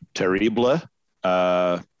terrible.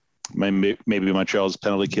 Maybe Montreal's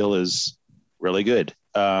penalty kill is really good.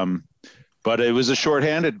 But it was a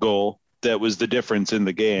shorthanded goal that was the difference in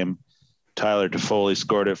the game. Tyler Toffoli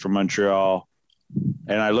scored it for Montreal.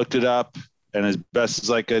 And I looked it up, and as best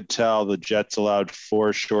as I could tell, the Jets allowed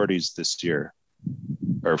 4 shorties this year.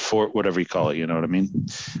 Or 4, whatever you call it, you know what I mean?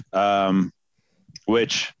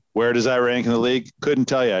 Where does that rank in the league? Couldn't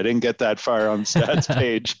tell you. I didn't get that far on the stats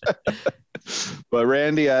page. But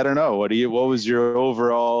Randy, I don't know. What was your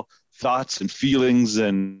overall thoughts and feelings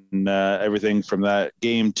and everything from that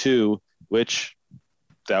game 2, which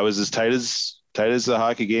that was as tight as the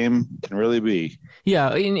hockey game can really be.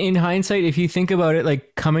 Yeah, in hindsight, if you think about it,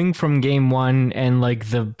 like coming from game 1 and like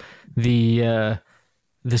the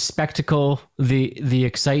spectacle, the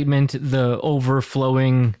excitement, the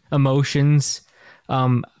overflowing emotions.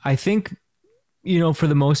 I think, for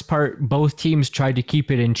the most part, both teams tried to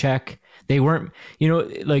keep it in check. They weren't,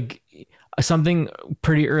 like something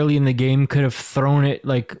pretty early in the game could have thrown it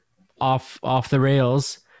like off the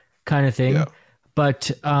rails kind of thing. Yeah.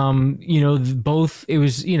 But, both, it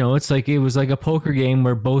was, it was like a poker game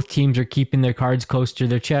where both teams are keeping their cards close to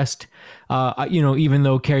their chest. Even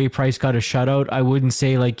though Carey Price got a shutout, I wouldn't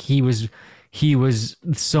say like he was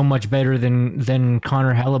so much better than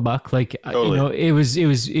Connor Hellebuck. Like, totally. It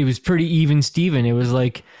was pretty even Steven. It was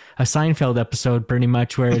like a Seinfeld episode pretty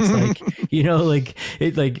much where it's like,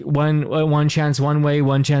 one chance one way,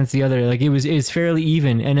 one chance the other. Like it's fairly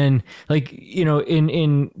even. And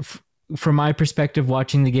then from my perspective,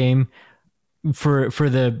 watching the game, for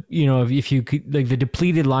the if you could, like the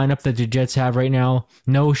depleted lineup that the Jets have right now,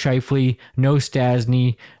 no Scheifele, no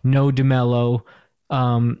Stastny, no DeMello.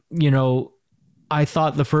 I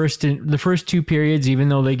thought the first 2 periods, even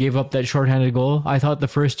though they gave up that shorthanded goal, I thought the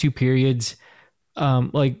first 2 periods,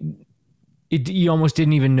 you almost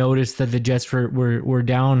didn't even notice that the Jets were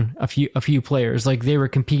down a few players. Like they were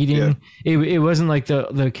competing. Yeah. It wasn't like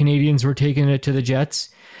the Canadians were taking it to the Jets.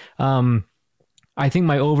 I think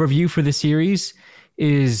my overview for the series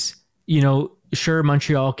is, sure,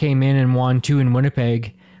 Montreal came in and won 2 in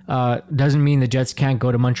Winnipeg. Doesn't mean the Jets can't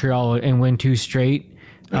go to Montreal and win 2 straight.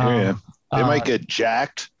 They might get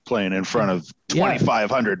jacked playing in front of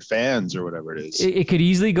 2,500 fans or whatever it is. It could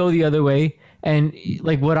easily go the other way. And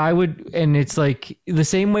like and it's like the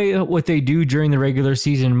same way what they do during the regular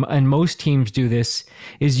season, and most teams do this,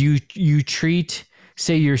 is you treat,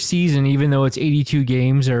 say, your season, even though it's 82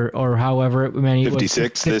 games or however many,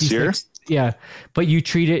 56 this year. Yeah. But you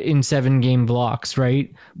treat it in 7-game blocks,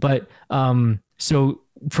 right? But so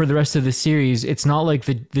for the rest of the series, it's not like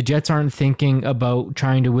the Jets aren't thinking about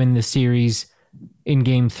trying to win the series in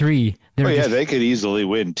game 3. They could easily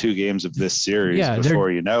win 2 games of this series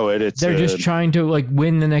before you know it. They're just trying to like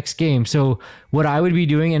win the next game. So what I would be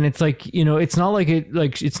doing, and it's like, it's not like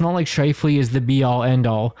Scheifele is the be all end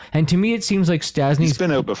all. And to me, it seems like Stastny's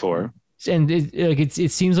been out before, and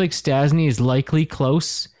it seems like Stastny is likely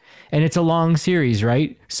close. And it's a long series,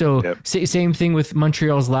 right? So same thing with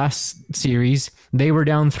Montreal's last series. They were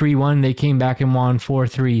down 3-1. They came back and won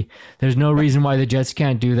 4-3. There's no reason why the Jets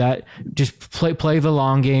can't do that. Just play the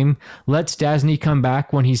long game. Let Stastny come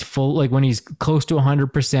back when he's full, like when he's close to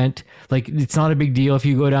 100%. Like it's not a big deal if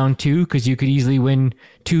you go down 2 because you could easily win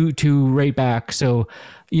 2 right back. So,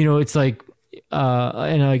 it's like,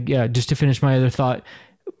 just to finish my other thought,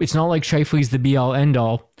 it's not like Scheifele's the be all end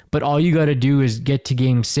all. But all you got to do is get to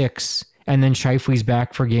game 6 and then Scheifele's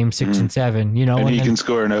back for game 6 and 7, you know, and he then, can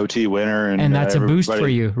score an OT winner, and that's a boost for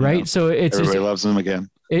you, right? know, So everybody loves him again.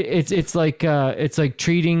 It's like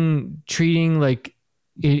treating like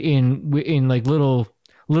in like little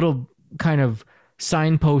kind of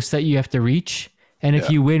signposts that you have to reach. And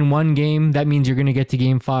if you win one game, that means you're going to get to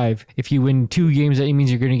game 5. If you win 2 games, that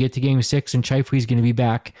means you're going to get to game 6, and Scheifele's going to be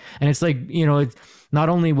back. And it's like, you know, it's not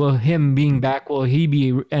only will him being back, will he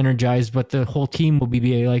be energized, but the whole team will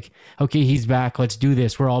be like, okay, he's back. Let's do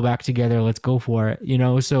this. We're all back together. Let's go for it. You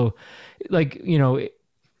know, so like, you know,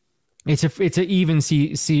 it's an even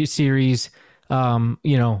series. You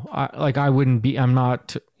know, I'm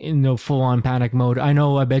not in no full on panic mode. I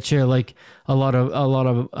know, I bet you like a lot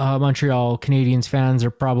of Montreal Canadiens fans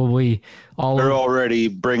are probably they're already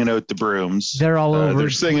bringing out the brooms. They're all over. They're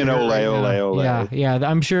singing ole, right ole, ole. Yeah.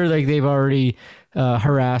 I'm sure like they've already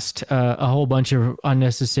harassed a whole bunch of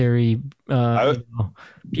unnecessary people.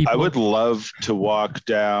 I would love to walk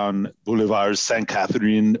down Boulevard Saint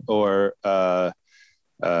Catherine or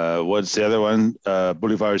what's the other one?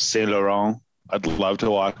 Boulevard Saint Laurent. I'd love to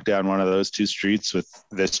walk down one of those 2 streets with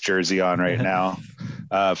this jersey on right now.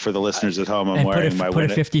 For the listeners at home, I'm wearing my put a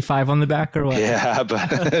 55 on the back or what? Yeah,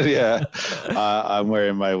 but yeah, I'm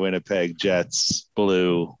wearing my Winnipeg Jets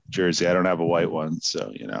blue jersey. I don't have a white one,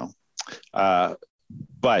 so you know.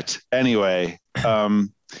 But anyway,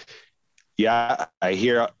 yeah, I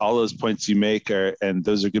hear all those points you make and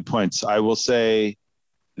those are good points. I will say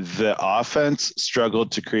the offense struggled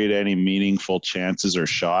to create any meaningful chances or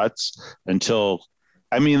shots until,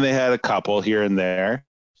 I mean, they had a couple here and there,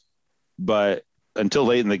 but until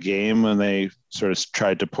late in the game when they sort of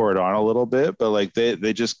tried to pour it on a little bit, but like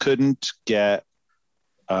they just couldn't get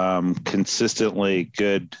consistently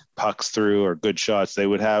good pucks through or good shots. They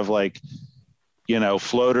would have like, you know,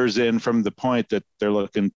 floaters in from the point that they're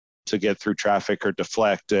looking to get through traffic or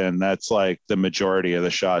deflect. And that's like the majority of the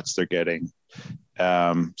shots they're getting.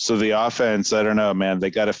 So the offense, I don't know, man,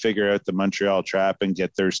 they got to figure out the Montreal trap and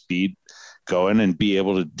get their speed going and be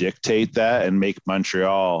able to dictate that and make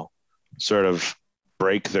Montreal sort of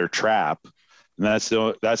break their trap. And that's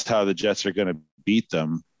how the Jets are going to beat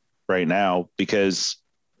them right now, because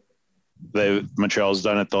Montreal's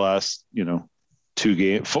done it the last, you know, 2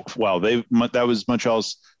 games. Well, that was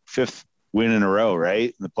Montreal's 5th win in a row, right,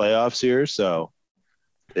 in the playoffs here. So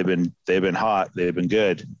they've been hot. They've been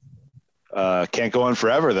good. Can't go on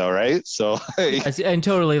forever though, right? So and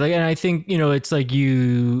totally, like, and I think, you know, it's like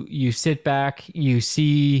you sit back, you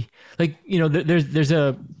see, like, you know, there's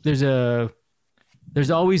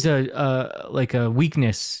always a like a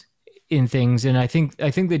weakness in things, and I think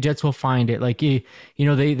the Jets will find it. Like, you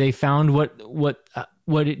know, they found what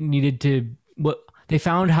it needed to, what they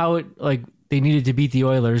found, how it, like, they needed to beat the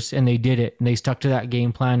Oilers, and they did it, and they stuck to that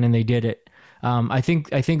game plan, and they did it. I think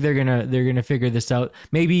they're gonna figure this out.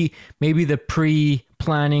 Maybe the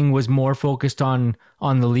pre-planning was more focused on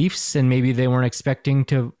the Leafs, and maybe they weren't expecting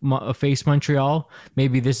to face Montreal.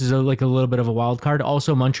 Maybe this is a little bit of a wild card.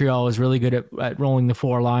 Also, Montreal is really good at rolling the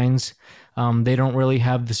 4 lines. They don't really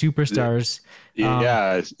have the superstars.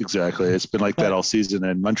 Yeah, exactly. It's been like that all season,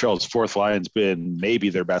 and Montreal's 4th line's been maybe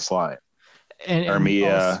their best line. And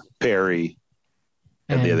Armia, Perry.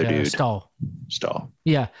 And the other dude, Stahl.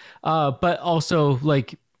 Yeah. But also,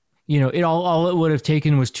 like, you know, all it would have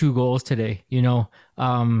taken was 2 goals today, you know?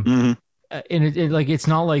 And it's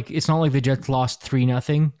not like the Jets lost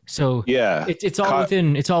 3-0. So yeah, it's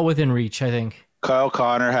all within reach, I think. Kyle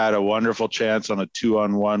Connor had a wonderful chance on a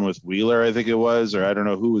 2-on-1 with Wheeler, I think it was, or I don't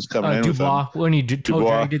know who was coming in Dubois, with him. When he toe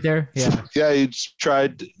dragged it there. Yeah. Yeah, he just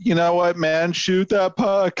tried, you know what, man, shoot that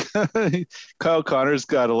puck. Kyle Connor's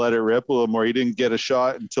got to let it rip a little more. He didn't get a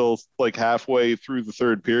shot until like halfway through the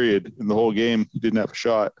 3rd period in the whole game. He didn't have a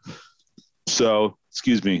shot. So,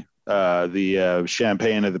 excuse me, the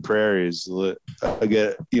champagne of the prairies, I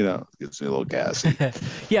get, you know, gets me a little gassy.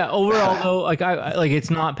 Yeah, overall though, like I it's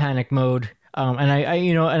not panic mode. And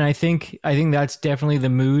I think that's definitely the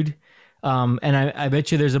mood. And I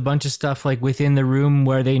bet you there's a bunch of stuff like within the room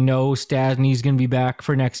where they know Stastny's going to be back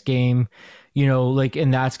for next game, you know, like,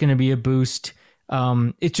 and that's going to be a boost.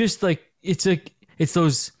 It's just like, it's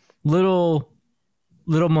those little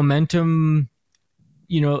momentum,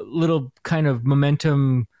 you know, little kind of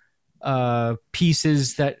momentum,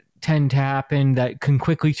 pieces that tend to happen that can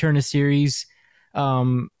quickly turn a series.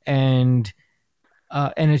 And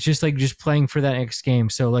it's just like playing for that next game.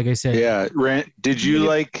 So like I said, yeah. Did you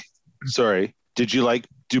like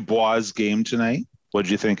Dubois' game tonight? What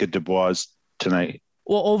did you think of Dubois tonight?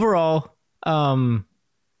 Well, overall,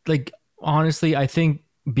 like, honestly, I think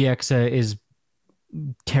Bieksa is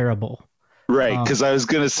terrible. Right, because I was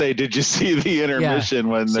gonna say, did you see the intermission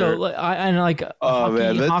when they're? So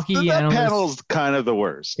hockey that analysts, panel's kind of the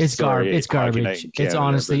worst. It's it's garbage. It's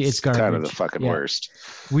honestly, it's garbage. Kind of the fucking worst.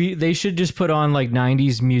 They should just put on like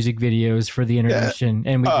 90s music videos for the intermission,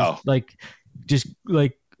 and we just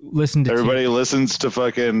listen to everybody listens to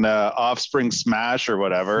fucking Offspring Smash or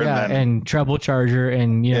whatever, and Treble Charger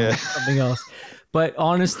and something else. But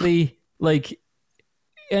honestly, like.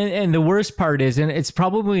 And the worst part is, and it's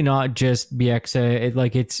probably not just Bieksa.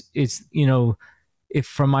 It's if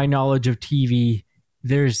from my knowledge of TV,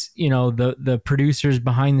 there's the producers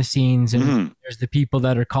behind the scenes, and there's the people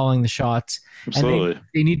that are calling the shots. Absolutely, and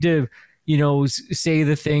they need to say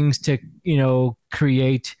the things to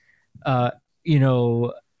create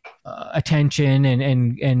attention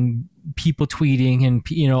and people tweeting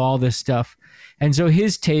and all this stuff. And so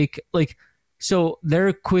his take, so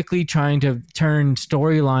they're quickly trying to turn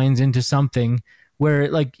storylines into something where,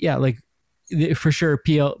 for sure,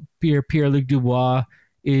 Pierre-Luc Dubois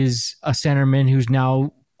is a centerman who's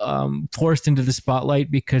now forced into the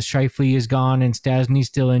spotlight because Scheifele is gone and Stasny's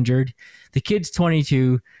still injured. The kid's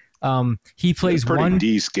 22. He plays one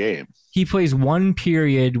decent game. He plays one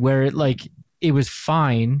period where it was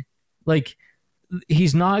fine. Like,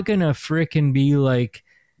 he's not gonna frickin' be like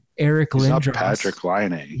Eric Lindros, not Patrick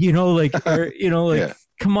Laine.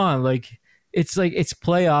 Come on, it's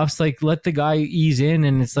playoffs. Let the guy ease in,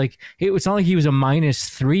 and it's not like he was a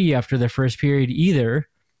 -3 after the first period either.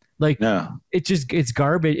 No. It's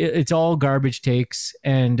garbage. It's all garbage takes.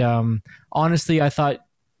 And honestly, I thought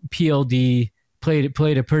PLD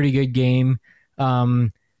played a pretty good game.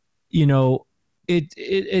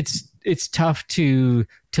 It's tough to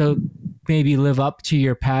maybe live up to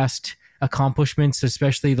your past accomplishments,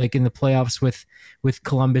 especially in the playoffs with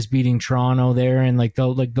Columbus beating Toronto there, and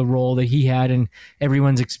the role that he had, and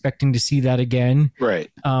everyone's expecting to see that again.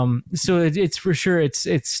 Right. So it's for sure it's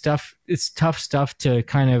tough stuff to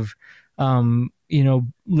kind of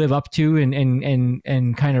live up to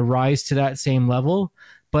and kind of rise to that same level.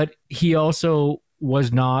 But he also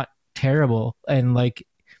was not terrible, and like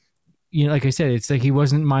I said, it's he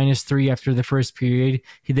wasn't -3 after the first period.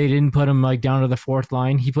 They didn't put him down to the fourth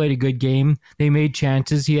line. He played a good game. They made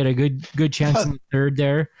chances. He had a good chance in the third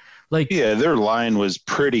there. Their line was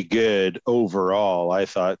pretty good overall. I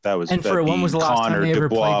thought that was. And for when was the last Connor, time they ever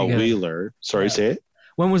Dubois, played together? Wheeler. Sorry, say it.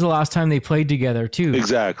 When was the last time they played together too?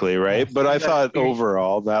 Exactly right. But I thought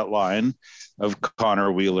overall that line of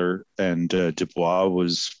Connor, Wheeler, and Dubois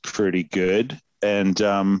was pretty good. And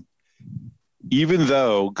even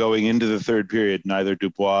though going into the third period, neither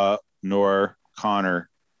Dubois nor Connor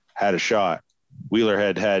had a shot, Wheeler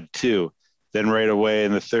had two. Then right away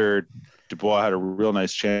in the third, Dubois had a real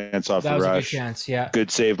nice chance off the rush. That was a good chance, yeah.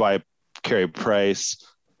 Good save by Carey Price.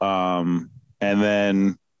 And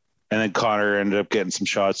then Connor ended up getting some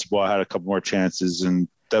shots. Dubois had a couple more chances, and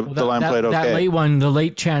the line played okay. That late one, the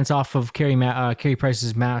late chance off of Carey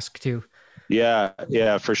Price's mask too.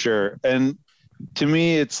 Yeah, for sure. And to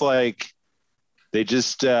me, it's they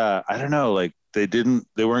just I don't know,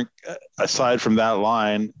 they weren't, aside from that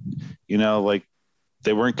line,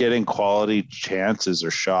 they weren't getting quality chances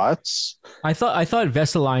or shots. I thought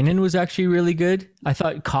Vesalainen was actually really good. I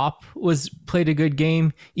thought Kopp played a good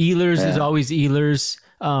game. Ehlers is always Ehlers.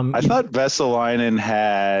 I thought Vesalainen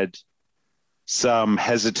had some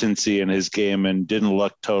hesitancy in his game and didn't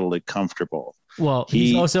look totally comfortable. Well,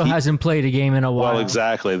 he hasn't played a game in a while. Well,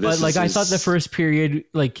 exactly. I thought the first period,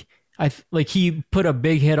 he put a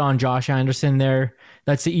big hit on Josh Anderson there.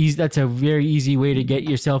 That's a very easy way to get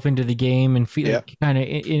yourself into the game and feel kind of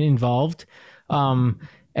involved.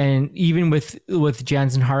 And even with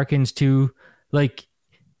Jansen Harkins too,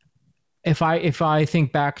 if I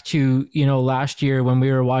think back to last year when we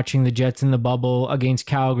were watching the Jets in the bubble against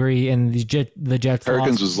Calgary, and the Jets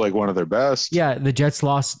Harkins was one of their best. Yeah, the Jets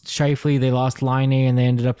lost Scheifele, they lost Laine, and they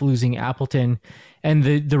ended up losing Appleton, and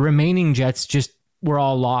the remaining Jets just were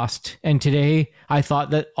all lost. And today I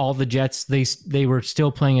thought that all the Jets, they were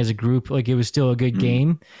still playing as a group. It was still a good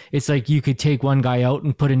game. It's you could take one guy out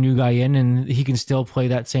and put a new guy in, and he can still play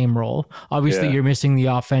that same role. Obviously you're missing the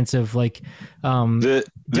offensive,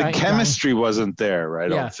 the chemistry wasn't there, I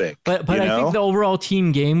don't think. But I think the overall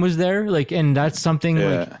team game was there. And that's something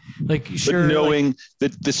sure. But knowing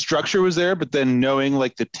that the structure was there, but then knowing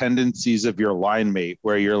the tendencies of your line mate,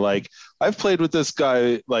 where you're I've played with this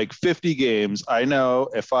guy 50 games. I know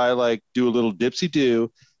if I do a little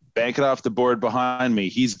dipsy-do, bank it off the board behind me,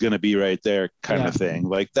 he's going to be right there, kind of thing.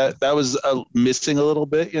 That was missing a little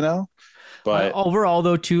bit, But overall,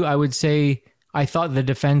 though, too, I would say I thought the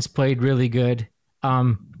defense played really good.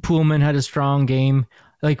 Poolman had a strong game.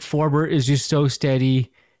 Forbort is just so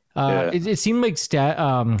steady. It seemed like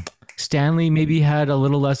Stanley maybe had a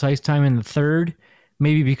little less ice time in the third,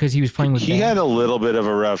 maybe because he was playing with. He had a little bit of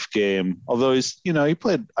a rough game, although he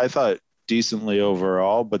played, I thought, decently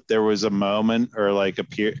overall. But there was a moment or like a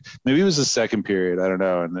period, maybe it was the second period, I don't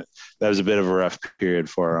know, and that was a bit of a rough period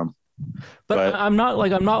for him. But I'm not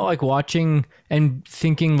like watching and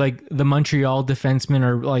thinking like the Montreal defensemen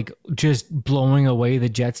are like just blowing away the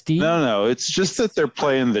Jets D. No, it's just that they're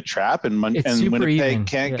playing the trap, and Winnipeg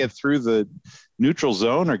can't get through the neutral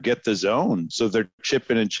zone or get the zone, so they're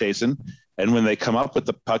chipping and chasing. And when they come up with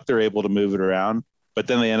the puck, they're able to move it around. But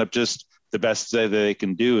then they end up just the best that they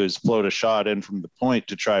can do is float a shot in from the point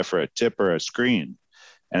to try for a tip or a screen,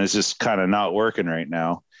 and it's just kind of not working right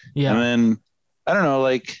now. Yeah, and then I don't know,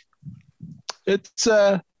 like. It's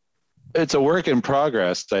a work in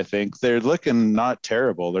progress. I think they're looking not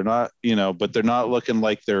terrible. They're not, but they're not looking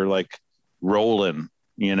like they're like rolling.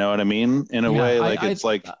 You know what I mean? In a way, like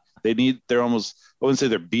they're almost. I wouldn't say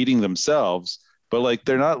they're beating themselves, but like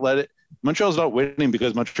they're not Montreal's not winning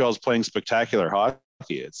because Montreal's playing spectacular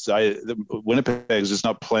hockey. Winnipeg's just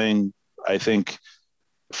not playing, I think,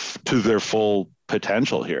 to their full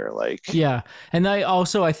potential here. Like, yeah, and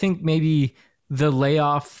I think maybe the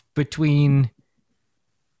layoff between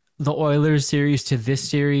the Oilers series to this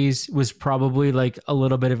series was probably like a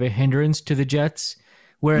little bit of a hindrance to the Jets,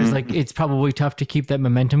 whereas like it's probably tough to keep that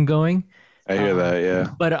momentum going. I hear that,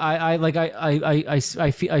 yeah. But I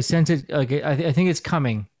sense it. Like I think it's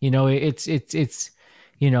coming. It's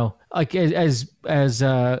like as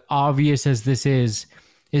obvious as this is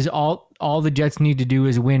all the Jets need to do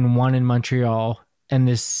is win one in Montreal, and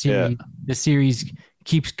this series, the series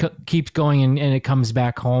keeps going and it comes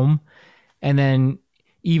back home. And then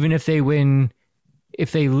even if they win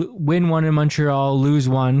one in Montreal, lose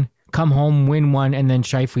one, come home, win one, and then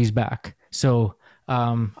Scheifele's back. So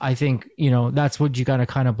I think that's what you gotta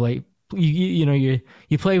kind of play. You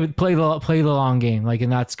play the long game, like,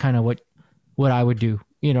 and that's kind of what I would do.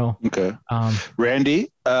 Okay.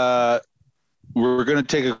 Randy, we're gonna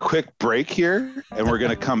take a quick break here, and we're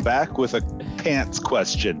gonna come back with a pants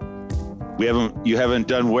question. You haven't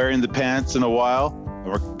done wearing the pants in a while, and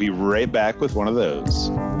we're gonna be right back with one of those.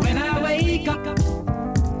 When I wake up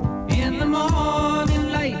in the morning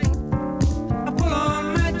light, I pull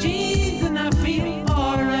on my jeans and I feel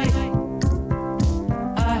alright.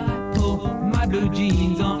 I pull my blue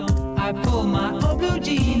jeans on, I pull my old blue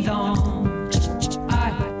jeans on. I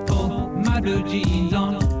pull my blue jeans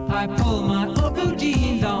on, I pull my old blue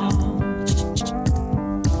jeans on.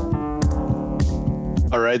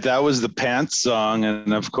 All right, that was the Pants song.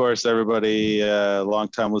 And of course, everybody,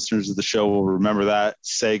 longtime listeners of the show will remember that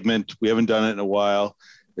segment. We haven't done it in a while.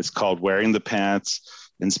 It's called Wearing the Pants,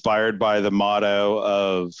 inspired by the motto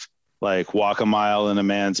of like walk a mile in a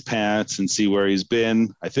man's pants and see where he's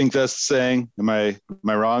been. I think that's the saying. Am I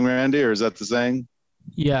wrong, Randy, or is that the saying?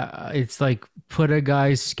 Yeah, it's like put a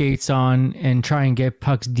guy's skates on and try and get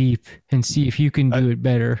pucks deep and see if you can do it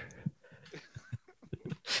better.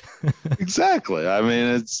 Exactly. I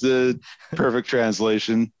mean, it's the perfect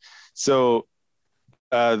translation. So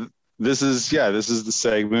this is the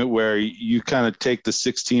segment where you kind of take the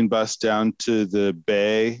 16 bus down to the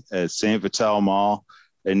bay at St. Vital Mall,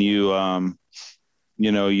 and you go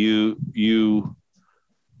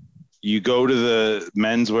to the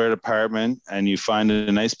menswear department and you find a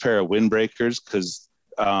nice pair of windbreakers because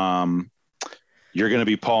you're going to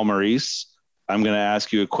be Paul Maurice. I'm going to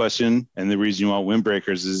ask you a question, and the reason you want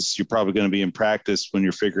windbreakers is you're probably going to be in practice when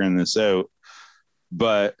you're figuring this out.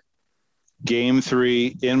 But Game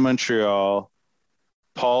 3 in Montreal,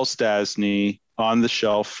 Paul Stastny on the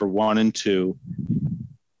shelf for 1 and 2.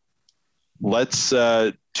 Let's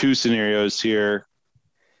two scenarios here.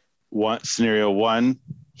 Scenario 1,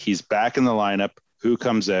 he's back in the lineup. Who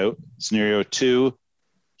comes out? Scenario 2,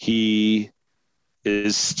 he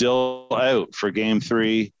is still out for Game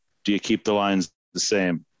 3. Do you keep the lines the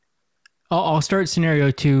same? I'll start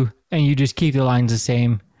scenario 2, and you just keep the lines the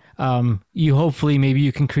same. You hopefully maybe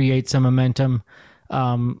you can create some momentum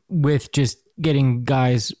with just getting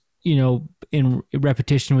guys, in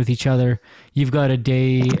repetition with each other. You've got a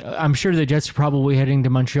day. I'm sure the Jets are probably heading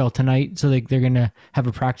to Montreal tonight, so they're going to have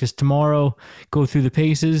a practice tomorrow, go through the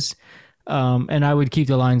paces, and I would keep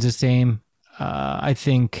the lines the same. I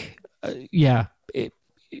think,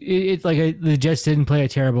 It's like the Jets didn't play a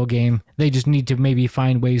terrible game. They just need to maybe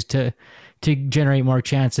find ways to generate more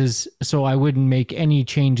chances. So I wouldn't make any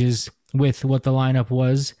changes with what the lineup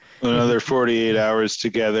was. Another 48 hours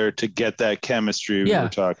together to get that chemistry we were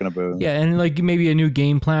talking about. Yeah, and like maybe a new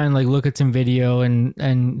game plan, like look at some video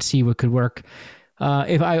and see what could work.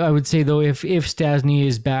 If I would say though, if Stastny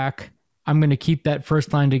is back, I'm going to keep that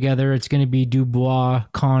first line together. It's going to be Dubois,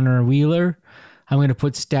 Connor, Wheeler. I'm going to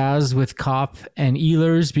put Stas with Kopp and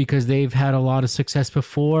Ehlers because they've had a lot of success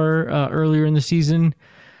before earlier in the season.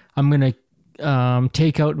 I'm going to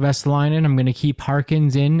take out Vesalainen. I'm going to keep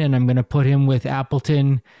Harkins in, and I'm going to put him with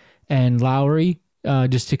Appleton and Lowry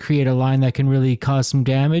just to create a line that can really cause some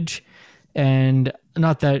damage. And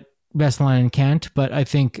not that Vesalainen can't, but I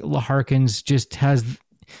think Harkins just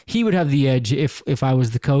he would have the edge if I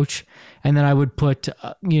was the coach. And then I would put,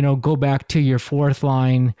 go back to your fourth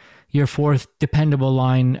line, your fourth dependable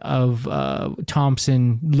line of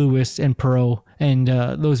Thompson, Lewis, and Perreault, and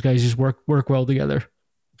those guys just work well together.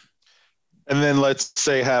 And then let's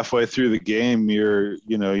say halfway through the game,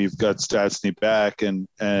 you've got Stastny back, and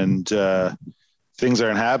things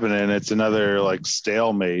aren't happening. It's another like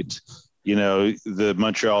stalemate. The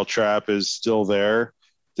Montreal trap is still there.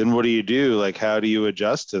 Then what do you do? Like, how do you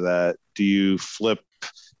adjust to that? Do you flip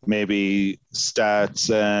maybe Stats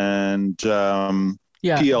and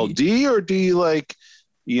PLD, or do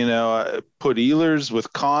you put Ehlers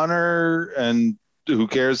with Connor, and who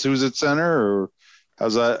cares who's at center, or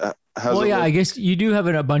how's that? I guess you do have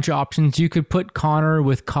a bunch of options. You could put Connor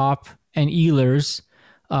with Kopp and Ehlers,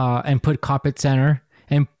 and put Kopp at center,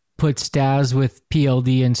 and put Stas with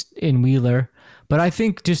PLD and Wheeler. But I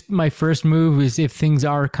think just my first move is, if things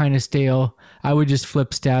are kind of stale, I would just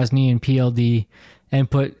flip Stastny and PLD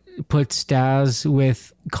and put Stas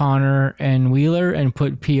with Connor and Wheeler, and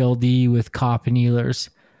put PLD with Kopp and Ehlers.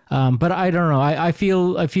 But I don't know. I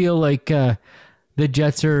feel like the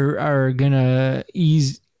Jets are gonna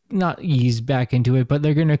not ease back into it, but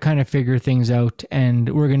they're gonna kind of figure things out,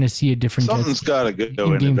 and we're gonna see a different. Something's got to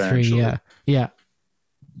go in game eventually. 3. Yeah.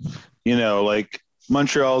 Like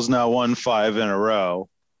Montreal's now won 5 in a row,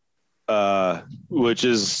 which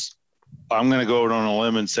is, I'm going to go out on a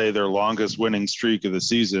limb and say, their longest winning streak of the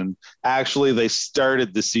season. Actually, they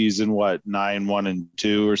started the season,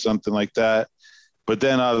 9-1-2 or something like that. But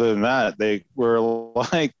then other than that, they were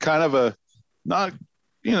like kind of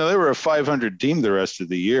they were a 500 team the rest of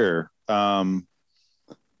the year.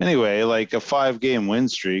 Anyway, like a 5-game win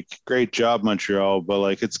streak. Great job, Montreal, but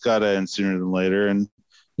like it's got to end sooner than later. And,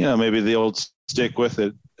 maybe they'll stick with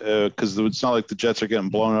it because it's not like the Jets are getting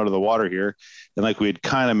blown out of the water here. And like we had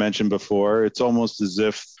kind of mentioned before, it's almost as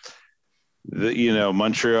if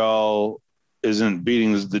Montreal isn't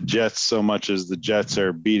beating the Jets so much as the Jets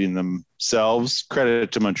are beating themselves.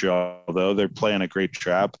 Credit to Montreal, though. They're playing a great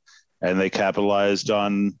trap, and they capitalized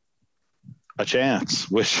on a chance,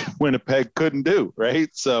 which Winnipeg couldn't do, right?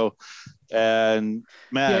 So, and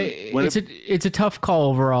man, it's a tough call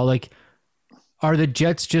overall. Like, are the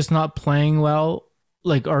Jets just not playing well?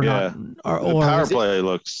 Like, or not? Or power play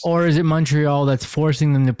looks, or is it Montreal that's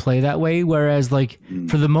forcing them to play that way? Whereas, like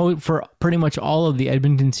for pretty much all of the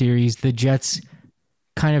Edmonton series, the Jets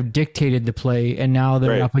kind of dictated the play, and now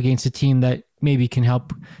they're up against a team that maybe can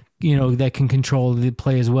help. That can control the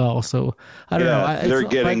play as well. So I don't know. They're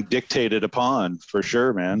getting dictated upon for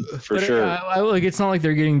sure, man. For sure. It's not like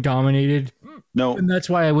they're getting dominated. No, and that's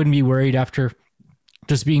why I wouldn't be worried after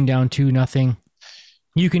just being down 2-0.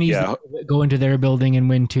 You can easily go into their building and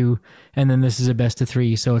win 2, and then this is a best of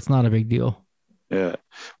 3, so it's not a big deal. Yeah.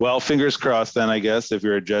 Well, fingers crossed then, I guess, if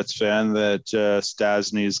you're a Jets fan, that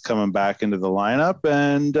Stastny's coming back into the lineup,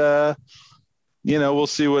 and we'll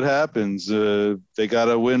see what happens. They got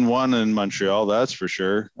to win 1 in Montreal, that's for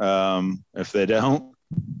sure. If they don't,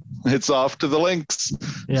 it's off to the Lynx.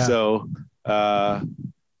 Yeah. So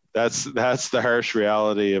that's the harsh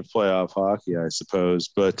reality of playoff hockey, I suppose.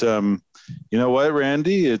 But you know what,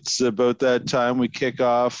 Randy? It's about that time we kick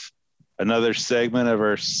off another segment of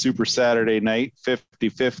our Super Saturday Night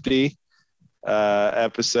 50-50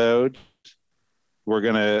 episode. We're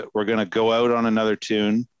gonna go out on another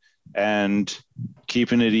tune, and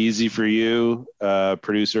keeping it easy for you,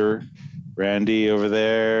 producer Randy over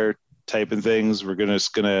there typing things. We're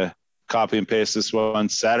just gonna copy and paste this one.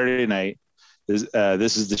 Saturday Night.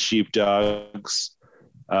 This is the Sheepdogs.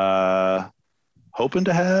 Hoping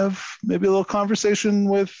to have maybe a little conversation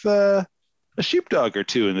with a sheepdog or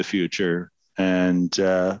two in the future, and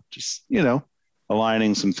just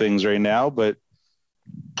aligning some things right now. But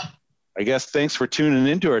I guess thanks for tuning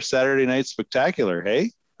into our Saturday Night Spectacular.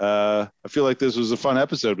 Hey, I feel like this was a fun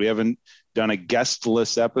episode. We haven't done a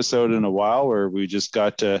guestless episode in a while, where we just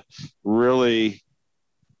got to really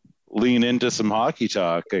lean into some hockey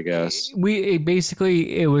talk, I guess.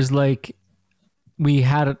 It was like we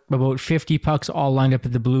had about 50 pucks all lined up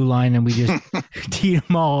at the blue line, and we just teed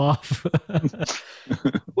them all off.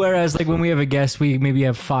 Whereas, like, when we have a guest, we maybe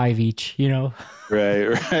have 5 each, you know? Right.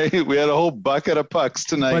 We had a whole bucket of pucks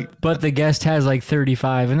tonight. But the guest has like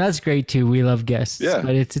 35, and that's great too. We love guests. Yeah,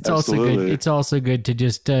 but it's also good. It's also good to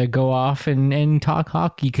just go off and talk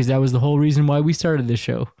hockey, because that was the whole reason why we started the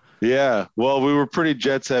show. Yeah. Well, we were pretty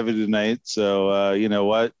Jets heavy tonight, so you know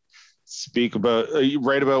what? Speak about,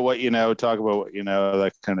 write about what you know, talk about what you know,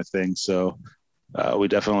 that kind of thing. So we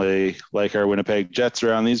definitely like our Winnipeg Jets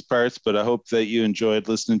around these parts, but I hope that you enjoyed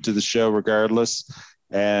listening to the show regardless.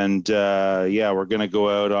 And we're going to go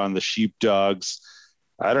out on the Sheepdogs.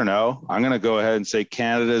 I don't know. I'm going to go ahead and say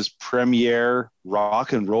Canada's premier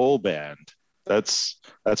rock and roll band. That's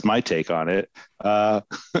my take on it.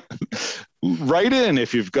 Write in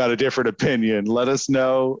if you've got a different opinion. Let us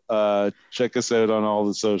know. Check us out on all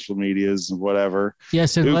the social medias and whatever.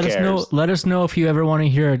 Yes, and let us know if you ever want to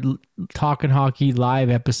hear a Talking Hockey live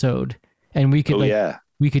episode, and we could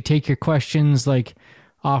we could take your questions like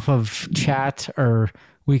off of chat, or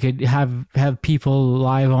we could have people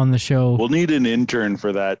live on the show. We'll need an intern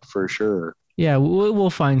for that for sure. Yeah, we'll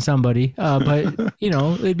find somebody. But you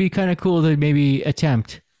know, it'd be kind of cool to maybe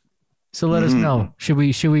attempt. So let us know. Should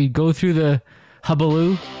we go through the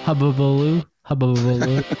hubbaloo?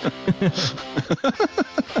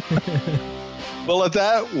 Well, at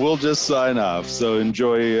that, we'll just sign off. So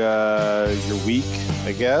enjoy your week,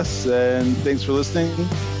 I guess. And thanks for listening.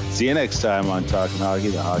 See you next time on Talking Hockey,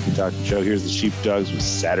 the Hockey Talking Show. Here's the Sheepdogs with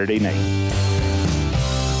Saturday Night.